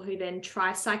people who then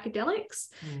try psychedelics.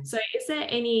 So is there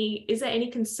any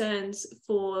concerns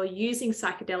for using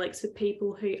psychedelics with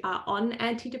people who are on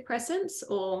antidepressants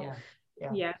or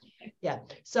Yeah.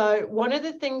 So one of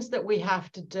the things that we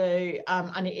have to do,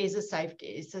 and it is a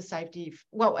safety,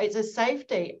 well, it's a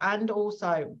safety and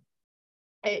also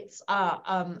it's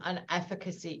an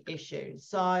efficacy issue.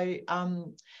 So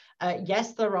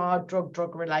yes, there are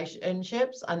drug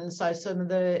relationships, and so some of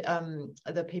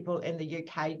the people in the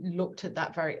UK looked at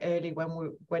that very early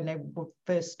when they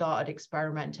first started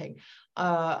experimenting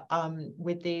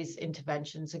with these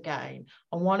interventions again.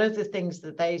 And one of the things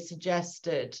that they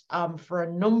suggested, for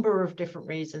a number of different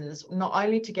reasons, not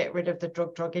only to get rid of the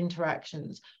drug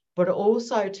interactions, but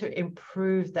also to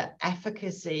improve the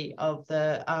efficacy of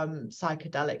the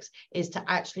psychedelics, is to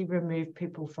actually remove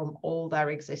people from all their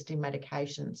existing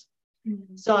medications.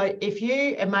 Mm-hmm. So if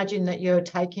you imagine that you're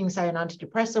taking, say, an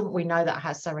antidepressant, we know that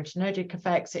has serotonergic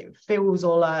effects. It fills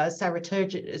all our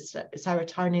serotonin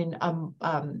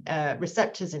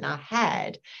receptors in our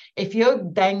head. If you're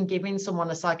then giving someone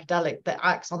a psychedelic that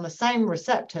acts on the same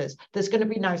receptors, there's going to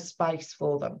be no space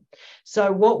for them.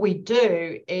 So what we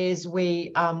do is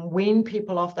we wean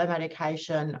people off their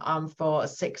medication for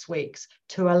 6 weeks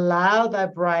to allow their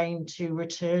brain to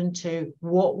return to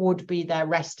what would be their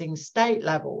resting state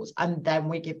levels, and then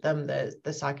we give them the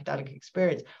psychedelic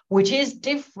experience, which is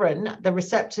different. The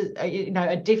receptors,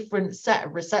 a different set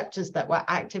of receptors that we're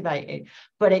activating,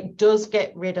 but it does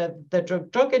get rid of the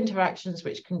drug interactions,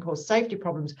 which can cause safety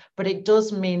problems, but it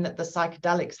does mean that the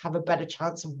psychedelics have a better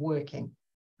chance of working.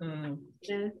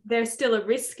 Yeah, there's still a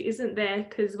risk, isn't there?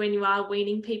 Because when you are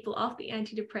weaning people off the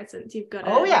antidepressants, you've got to...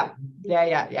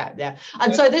 yeah.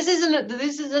 And so this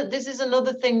is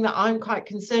another thing that I'm quite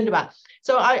concerned about.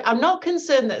 So I'm not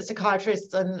concerned that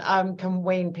psychiatrists can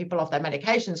wean people off their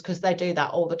medications, because they do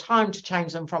that all the time to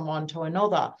change them from one to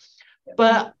another.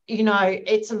 But,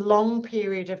 it's a long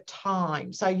period of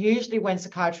time. So usually when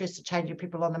psychiatrists are changing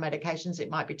people on the medications, it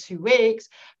might be 2 weeks,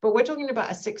 but we're talking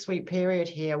about a 6-week period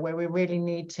here where we really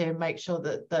need to make sure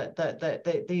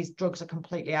that these drugs are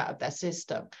completely out of their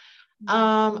system.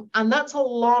 And that's a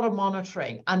lot of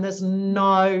monitoring, and there's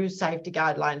no safety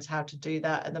guidelines how to do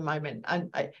that at the moment.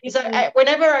 And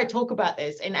whenever I talk about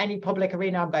this in any public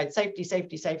arena, I'm about safety,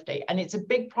 and it's a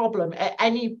big problem at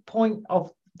any point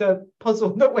of the puzzle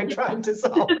that we're trying to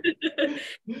solve.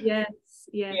 Yes.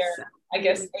 Yeah. I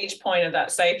guess each point of that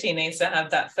safety needs to have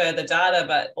that further data,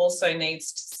 but also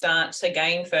needs to start to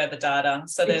gain further data.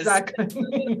 So there's a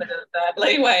little bit of that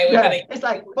leeway. It's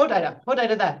like more data there.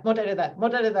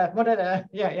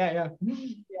 Yeah.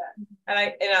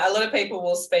 And a lot of people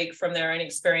will speak from their own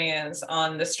experience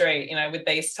on the street, with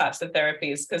these types of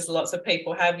therapies, because lots of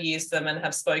people have used them and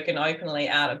have spoken openly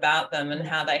out about them and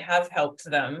how they have helped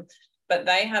them. But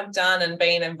they have done and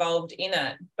been involved in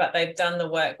it, but they've done the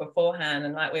work beforehand.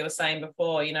 And like we were saying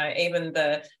before, even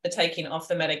the taking off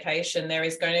the medication, there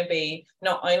is going to be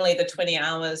not only the 20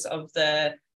 hours of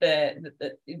the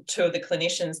two of the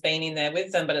clinicians being in there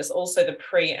with them, but it's also the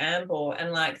preamble.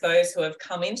 And like those who have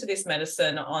come into this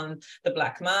medicine on the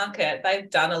black market, they've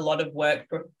done a lot of work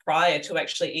prior to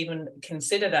actually even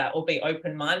consider that or be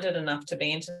open-minded enough to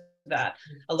be into that.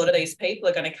 A lot of these people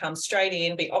are going to come straight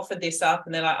in, be offered this up,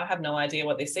 and they're like, I have no idea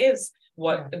what this is,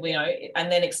 and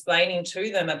then explaining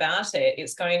to them about it.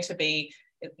 It's going to be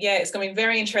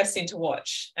very interesting to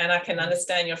watch, and I can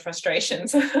understand your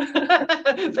frustrations.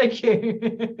 Thank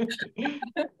you.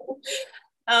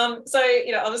 So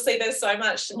obviously there's so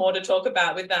much more to talk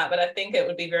about with that, but I think it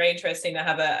would be very interesting to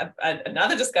have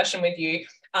another discussion with you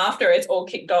after it's all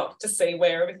kicked off to see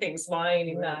where everything's lying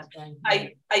in that.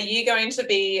 Are you going to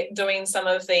be doing some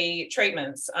of the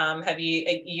treatments?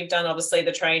 You've done obviously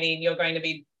the training, you're going to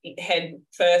be head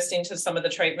first into some of the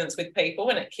treatments with people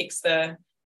when it kicks the...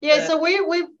 So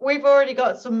we've already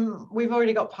got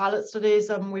pilot studies,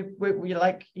 and we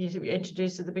like you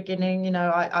introduced at the beginning.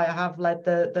 I have led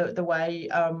the way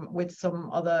with some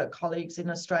other colleagues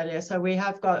in Australia. So we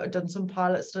have done some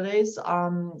pilot studies.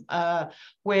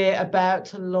 We're about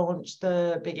to launch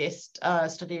the biggest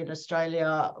study in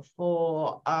Australia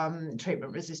for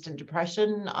treatment-resistant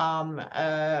depression.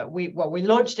 We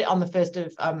launched it on the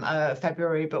 1st of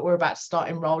February, but we're about to start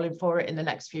enrolling for it in the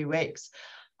next few weeks.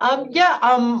 I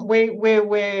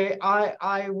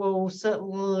will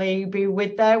certainly be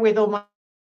with all my...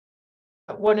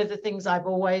 One of the things I've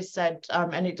always said,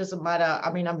 and it doesn't matter,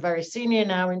 I'm very senior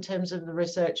now in terms of the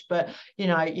research, but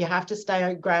you have to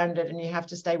stay grounded and you have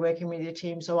to stay working with your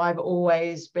team. So I've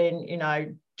always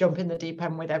been, jump in the deep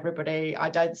end with everybody. I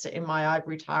don't sit in my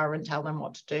ivory tower and tell them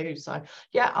what to do. So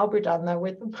I'll be down there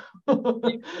with them.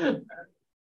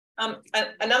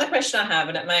 Another question I have,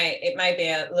 and it may be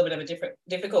a little bit of a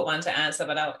difficult one to answer,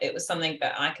 but it was something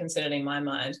that I considered in my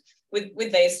mind.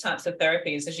 With these types of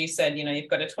therapies, as you said, you've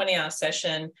got a 20-hour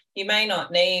session. You may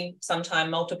not need sometimes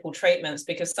multiple treatments,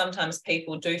 because sometimes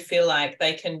people do feel like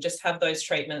they can just have those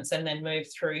treatments and then move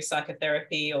through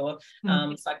psychotherapy or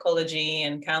psychology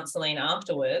and counselling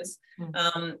afterwards.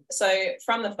 So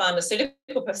from the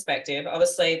pharmaceutical perspective,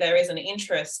 obviously there is an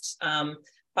interest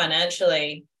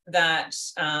financially that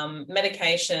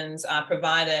medications are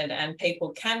provided and people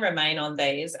can remain on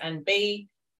these and be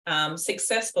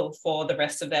successful for the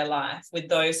rest of their life with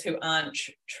those who aren't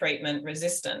treatment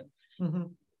resistant. Are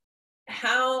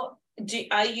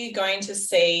you going to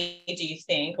see, do you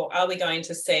think, or are we going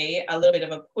to see a little bit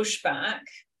of a pushback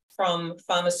from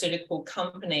pharmaceutical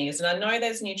companies? And I know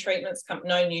there's no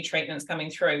new treatments coming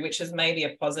through, which is maybe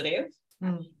a positive.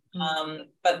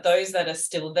 But those that are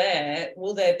still there,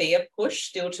 will there be a push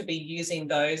still to be using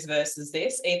those versus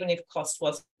this, even if cost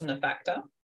wasn't a factor?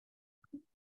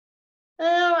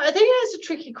 I think that's a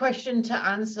tricky question to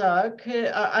answer,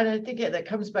 and I think that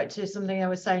comes back to something I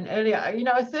was saying earlier.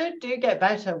 A third do get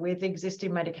better with existing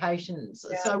medications,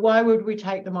 so why would we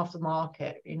take them off the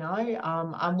market?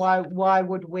 And why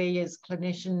would we as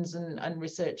clinicians and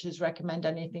researchers recommend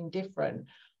anything different?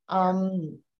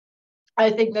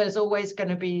 I think there's always going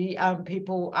to be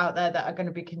people out there that are going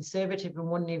to be conservative and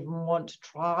wouldn't even want to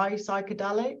try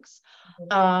psychedelics.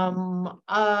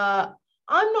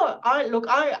 I know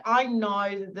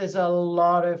that there's a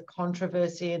lot of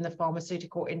controversy in the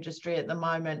pharmaceutical industry at the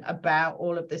moment about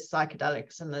all of this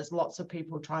psychedelics, and there's lots of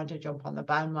people trying to jump on the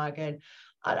bandwagon.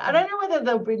 I don't know whether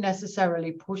there'll be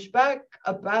necessarily pushback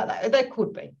about that. There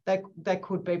could be,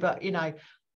 but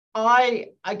I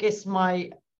guess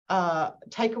my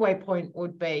takeaway point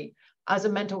would be, as a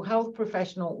mental health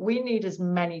professional, we need as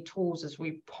many tools as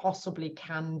we possibly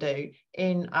can do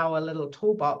in our little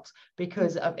toolbox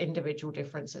because of individual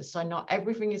differences. So not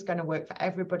everything is going to work for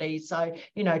everybody. So,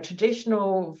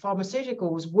 traditional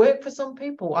pharmaceuticals work for some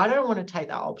people. I don't want to take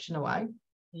that option away.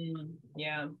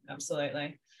 Yeah,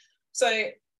 absolutely. So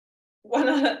one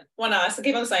other, I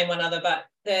keep on saying one other, but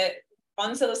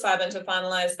on psilocybin, to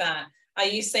finalize that, are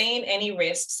you seeing any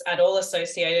risks at all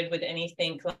associated with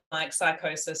anything like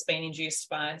psychosis being induced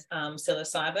by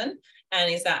psilocybin?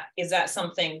 And is that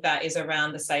something that is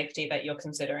around the safety that you're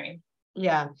considering?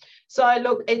 Yeah. So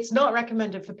look, it's not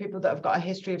recommended for people that have got a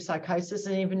history of psychosis,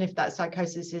 and even if that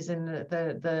psychosis is in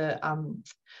the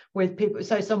with people,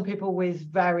 so some people with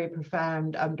very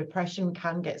profound depression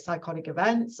can get psychotic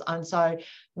events, and so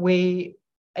we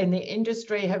in the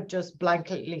industry have just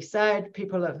blanketly said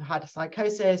people have had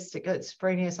psychosis,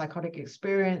 schizophrenia, psychotic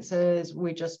experiences.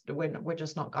 We're just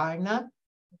not going there.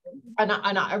 And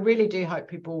I really do hope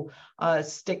people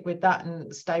stick with that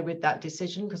and stay with that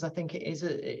decision, because I think it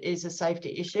is a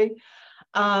safety issue.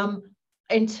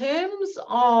 In terms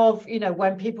of,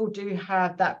 when people do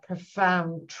have that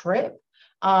profound trip,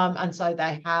 and so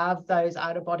they have those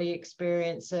out-of-body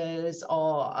experiences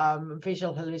or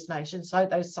visual hallucinations, so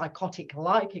those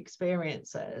psychotic-like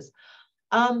experiences.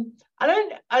 I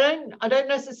don't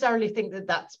necessarily think that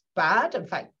that's bad. In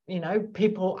fact,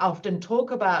 people often talk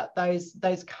about those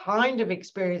kind of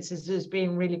experiences as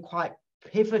being really quite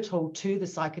pivotal to the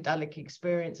psychedelic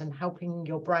experience and helping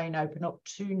your brain open up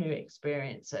to new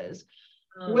experiences.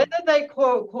 Whether they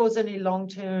cause any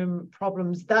long-term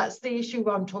problems, that's the issue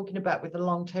I'm talking about with the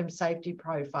long-term safety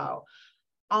profile.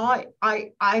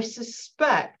 I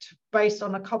suspect, based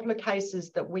on a couple of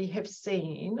cases that we have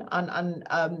seen, and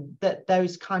that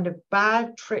those kind of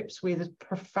bad trips with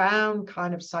profound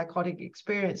kind of psychotic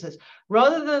experiences,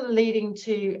 rather than leading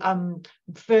to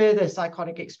further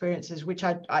psychotic experiences, which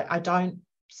I don't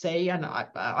see and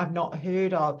I've not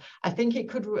heard of, I think it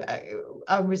could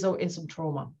result in some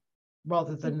trauma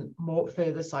rather than more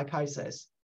further psychosis.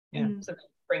 So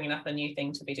bringing up a new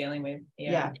thing to be dealing with.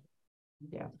 Yeah.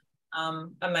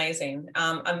 Amazing.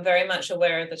 I'm very much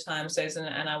aware of the time, Susan,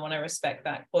 and I want to respect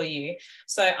that for you.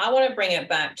 So I want to bring it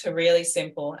back to really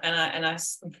simple, and I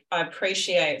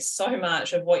appreciate so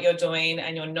much of what you're doing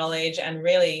and your knowledge and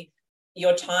really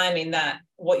your time in that,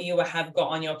 what you have got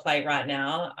on your plate right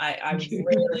now. I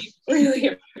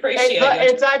really appreciate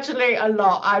it. It's actually a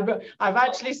lot. I've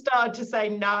actually started to say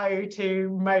no to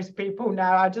most people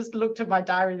now. I just looked at my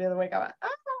diary the other week. I'm like,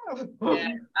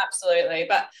 yeah, absolutely.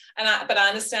 But I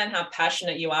understand how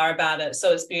passionate you are about it.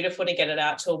 So it's beautiful to get it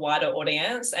out to a wider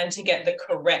audience and to get the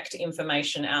correct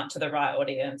information out to the right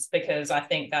audience, because I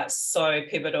think that's so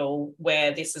pivotal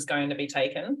where this is going to be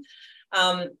taken.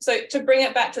 So to bring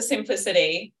it back to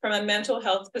simplicity, from a mental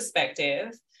health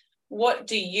perspective, what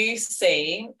do you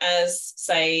see as,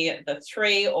 say, the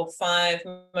 3 or 5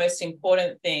 most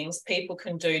important things people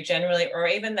can do generally, or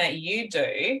even that you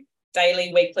do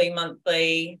daily, weekly,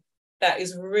 monthly, that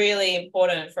is really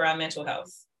important for our mental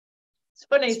health? It's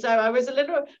funny. So I was a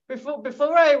little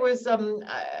before I was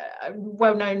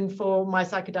well known for my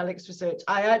psychedelics research.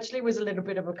 I actually was a little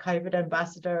bit of a COVID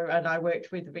ambassador, and I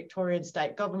worked with the Victorian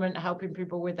state government helping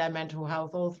people with their mental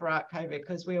health all throughout COVID,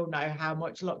 because we all know how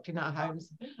much locked in our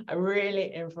homes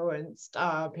really influenced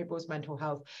people's mental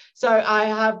health. So I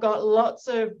have got lots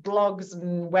of blogs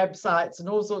and websites and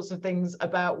all sorts of things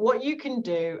about what you can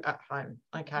do at home.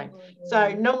 Okay.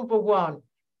 So number 1,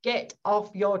 get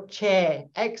off your chair,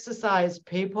 exercise,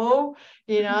 people.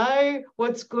 You know,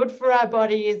 what's good for our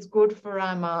body is good for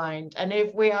our mind. And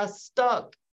if we are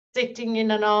stuck sitting in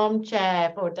an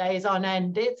armchair for days on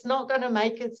end, it's not going to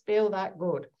make us feel that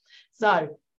good.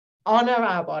 So honor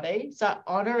our body. So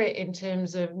honor it in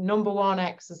terms of number 1,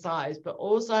 exercise, but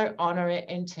also honor it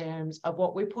in terms of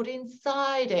what we put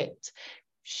inside it.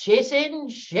 Shit in,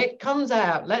 shit comes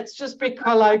out. Let's just be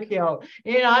colloquial.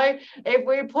 You know, if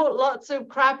we put lots of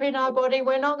crap in our body,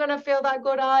 we're not going to feel that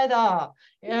good either.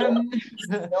 And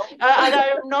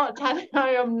I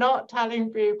am not telling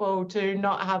people to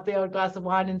not have the odd glass of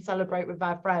wine and celebrate with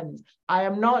our friends. I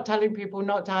am not telling people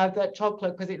not to have that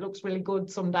chocolate because it looks really good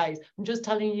some days. I'm just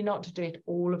telling you not to do it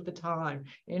all of the time.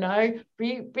 You know,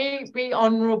 be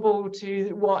honorable to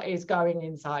what is going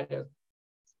inside of.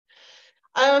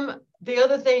 The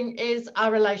other thing is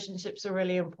our relationships are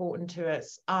really important to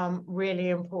us, really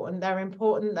important. They're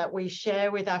important that we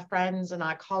share with our friends and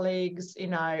our colleagues, you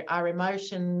know, our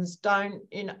emotions. Don't,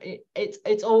 you know,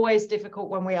 it's always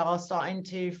difficult when we are starting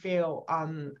to feel,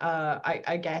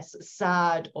 I guess,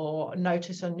 sad or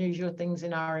notice unusual things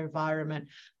in our environment.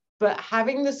 But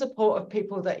having the support of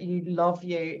people that you love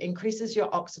you increases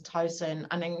your oxytocin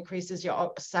and increases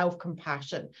your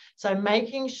self-compassion. So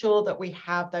making sure that we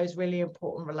have those really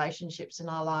important relationships in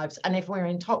our lives. And if we're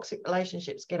in toxic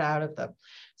relationships, get out of them.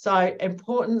 So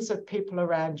importance of people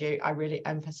around you, I really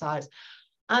emphasize.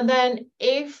 And then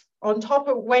if on top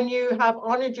of when you have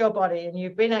honored your body and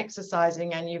you've been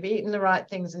exercising and you've eaten the right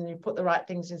things and you've put the right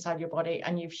things inside your body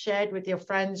and you've shared with your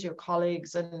friends, your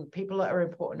colleagues and people that are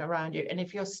important around you, and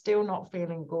if you're still not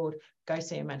feeling good, go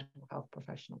see a mental health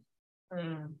professional.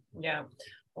 Yeah.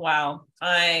 Wow.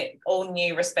 All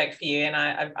new respect for you. And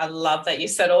I love that you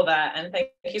said all that. And thank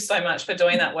you so much for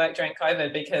doing that work during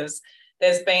COVID, because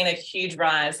there's been a huge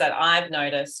rise that I've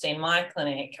noticed in my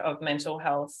clinic of mental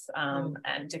health and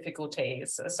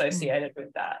difficulties associated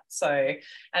with that. So,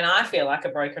 and I feel like a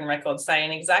broken record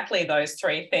saying exactly those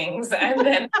 3 things, and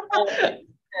then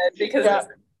because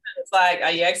it's like,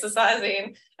 are you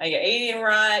exercising? Are you eating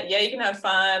right? Yeah, you can have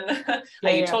fun.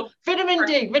 Talking?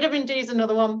 Vitamin D is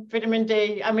another one. Vitamin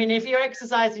D. I mean, if you're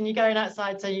exercising, you're going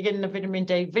outside, so you're getting the vitamin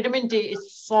D. Vitamin D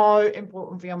is so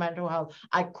important for your mental health.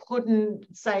 I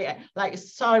couldn't say it like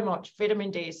so much.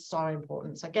 Vitamin D is so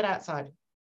important. So get outside.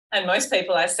 And most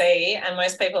people I see, and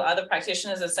most people other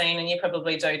practitioners are seeing, and you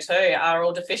probably do too, are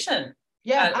all deficient.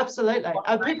 Yeah, absolutely.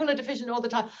 People are deficient all the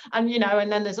time. And, you know,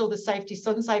 and then there's all the sun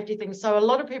safety things. So a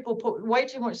lot of people put way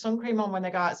too much sun cream on when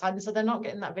they go outside, and so they're not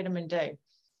getting that vitamin D.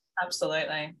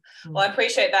 Absolutely. Well, I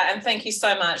appreciate that. And thank you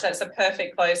so much. That's a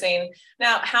perfect closing.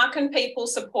 Now, how can people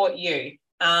support you?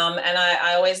 And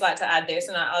I always like to add this,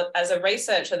 and as a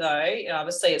researcher though, you know,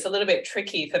 obviously it's a little bit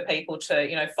tricky for people to,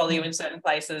 you know, follow you in certain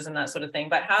places and that sort of thing.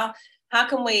 But how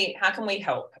can we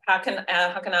help? How can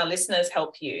our listeners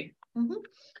help you?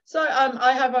 So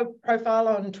I have a profile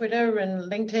on Twitter and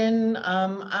LinkedIn,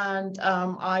 and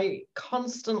I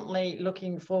constantly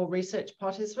looking for research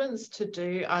participants to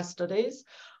do our studies.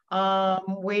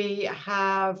 We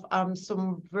have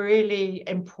some really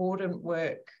important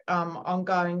work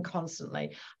ongoing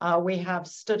constantly. We have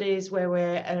studies where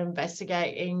we're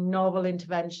investigating novel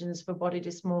interventions for body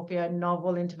dysmorphia,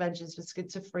 novel interventions for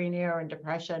schizophrenia and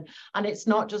depression. And it's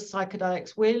not just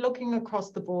psychedelics. We're looking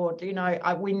across the board. You know,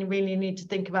 we really need to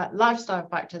think about lifestyle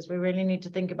factors. We really need to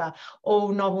think about all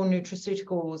novel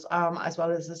nutraceuticals as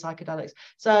well as the psychedelics.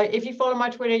 So if you follow my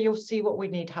Twitter, you'll see what we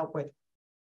need help with.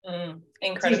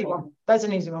 Incredible. That's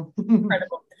an easy one.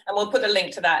 Incredible. And we'll put the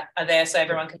link to that there so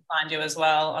everyone can find you as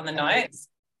well on the notes.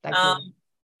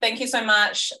 Thank you so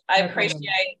much. I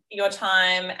appreciate your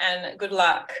time, and good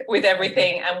luck with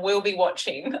everything, and we'll be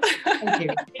watching. Thank you.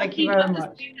 Thank you very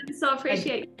much. So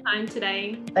appreciate your time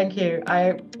today. Thank you.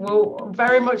 I will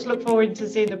very much look forward to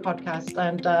seeing the podcast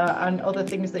and other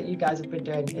things that you guys have been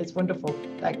doing. It's wonderful.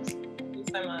 Thanks. Thank you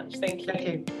so much. Thank you. Thank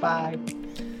you. Bye.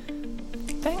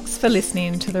 Thanks for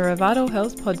listening to the Revital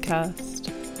Health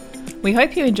podcast. We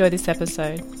hope you enjoyed this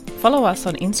episode. follow us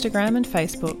on Instagram and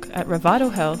Facebook at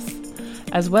Revital Health,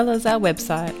 as well as our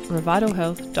website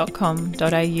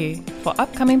revitalhealth.com.au for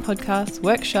upcoming podcasts,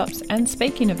 workshops and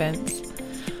speaking events.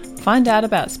 Find out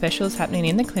about specials happening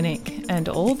in the clinic and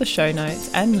all the show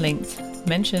notes and links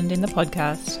mentioned in the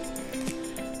podcast.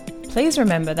 Please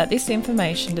remember that this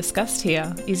information discussed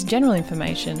here is general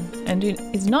information and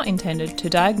is not intended to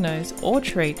diagnose or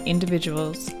treat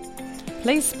individuals.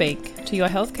 Please speak to your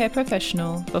healthcare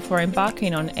professional before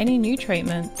embarking on any new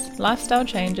treatments, lifestyle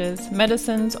changes,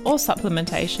 medicines or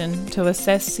supplementation to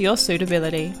assess your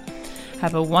suitability.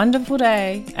 Have a wonderful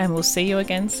day and we'll see you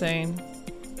again soon.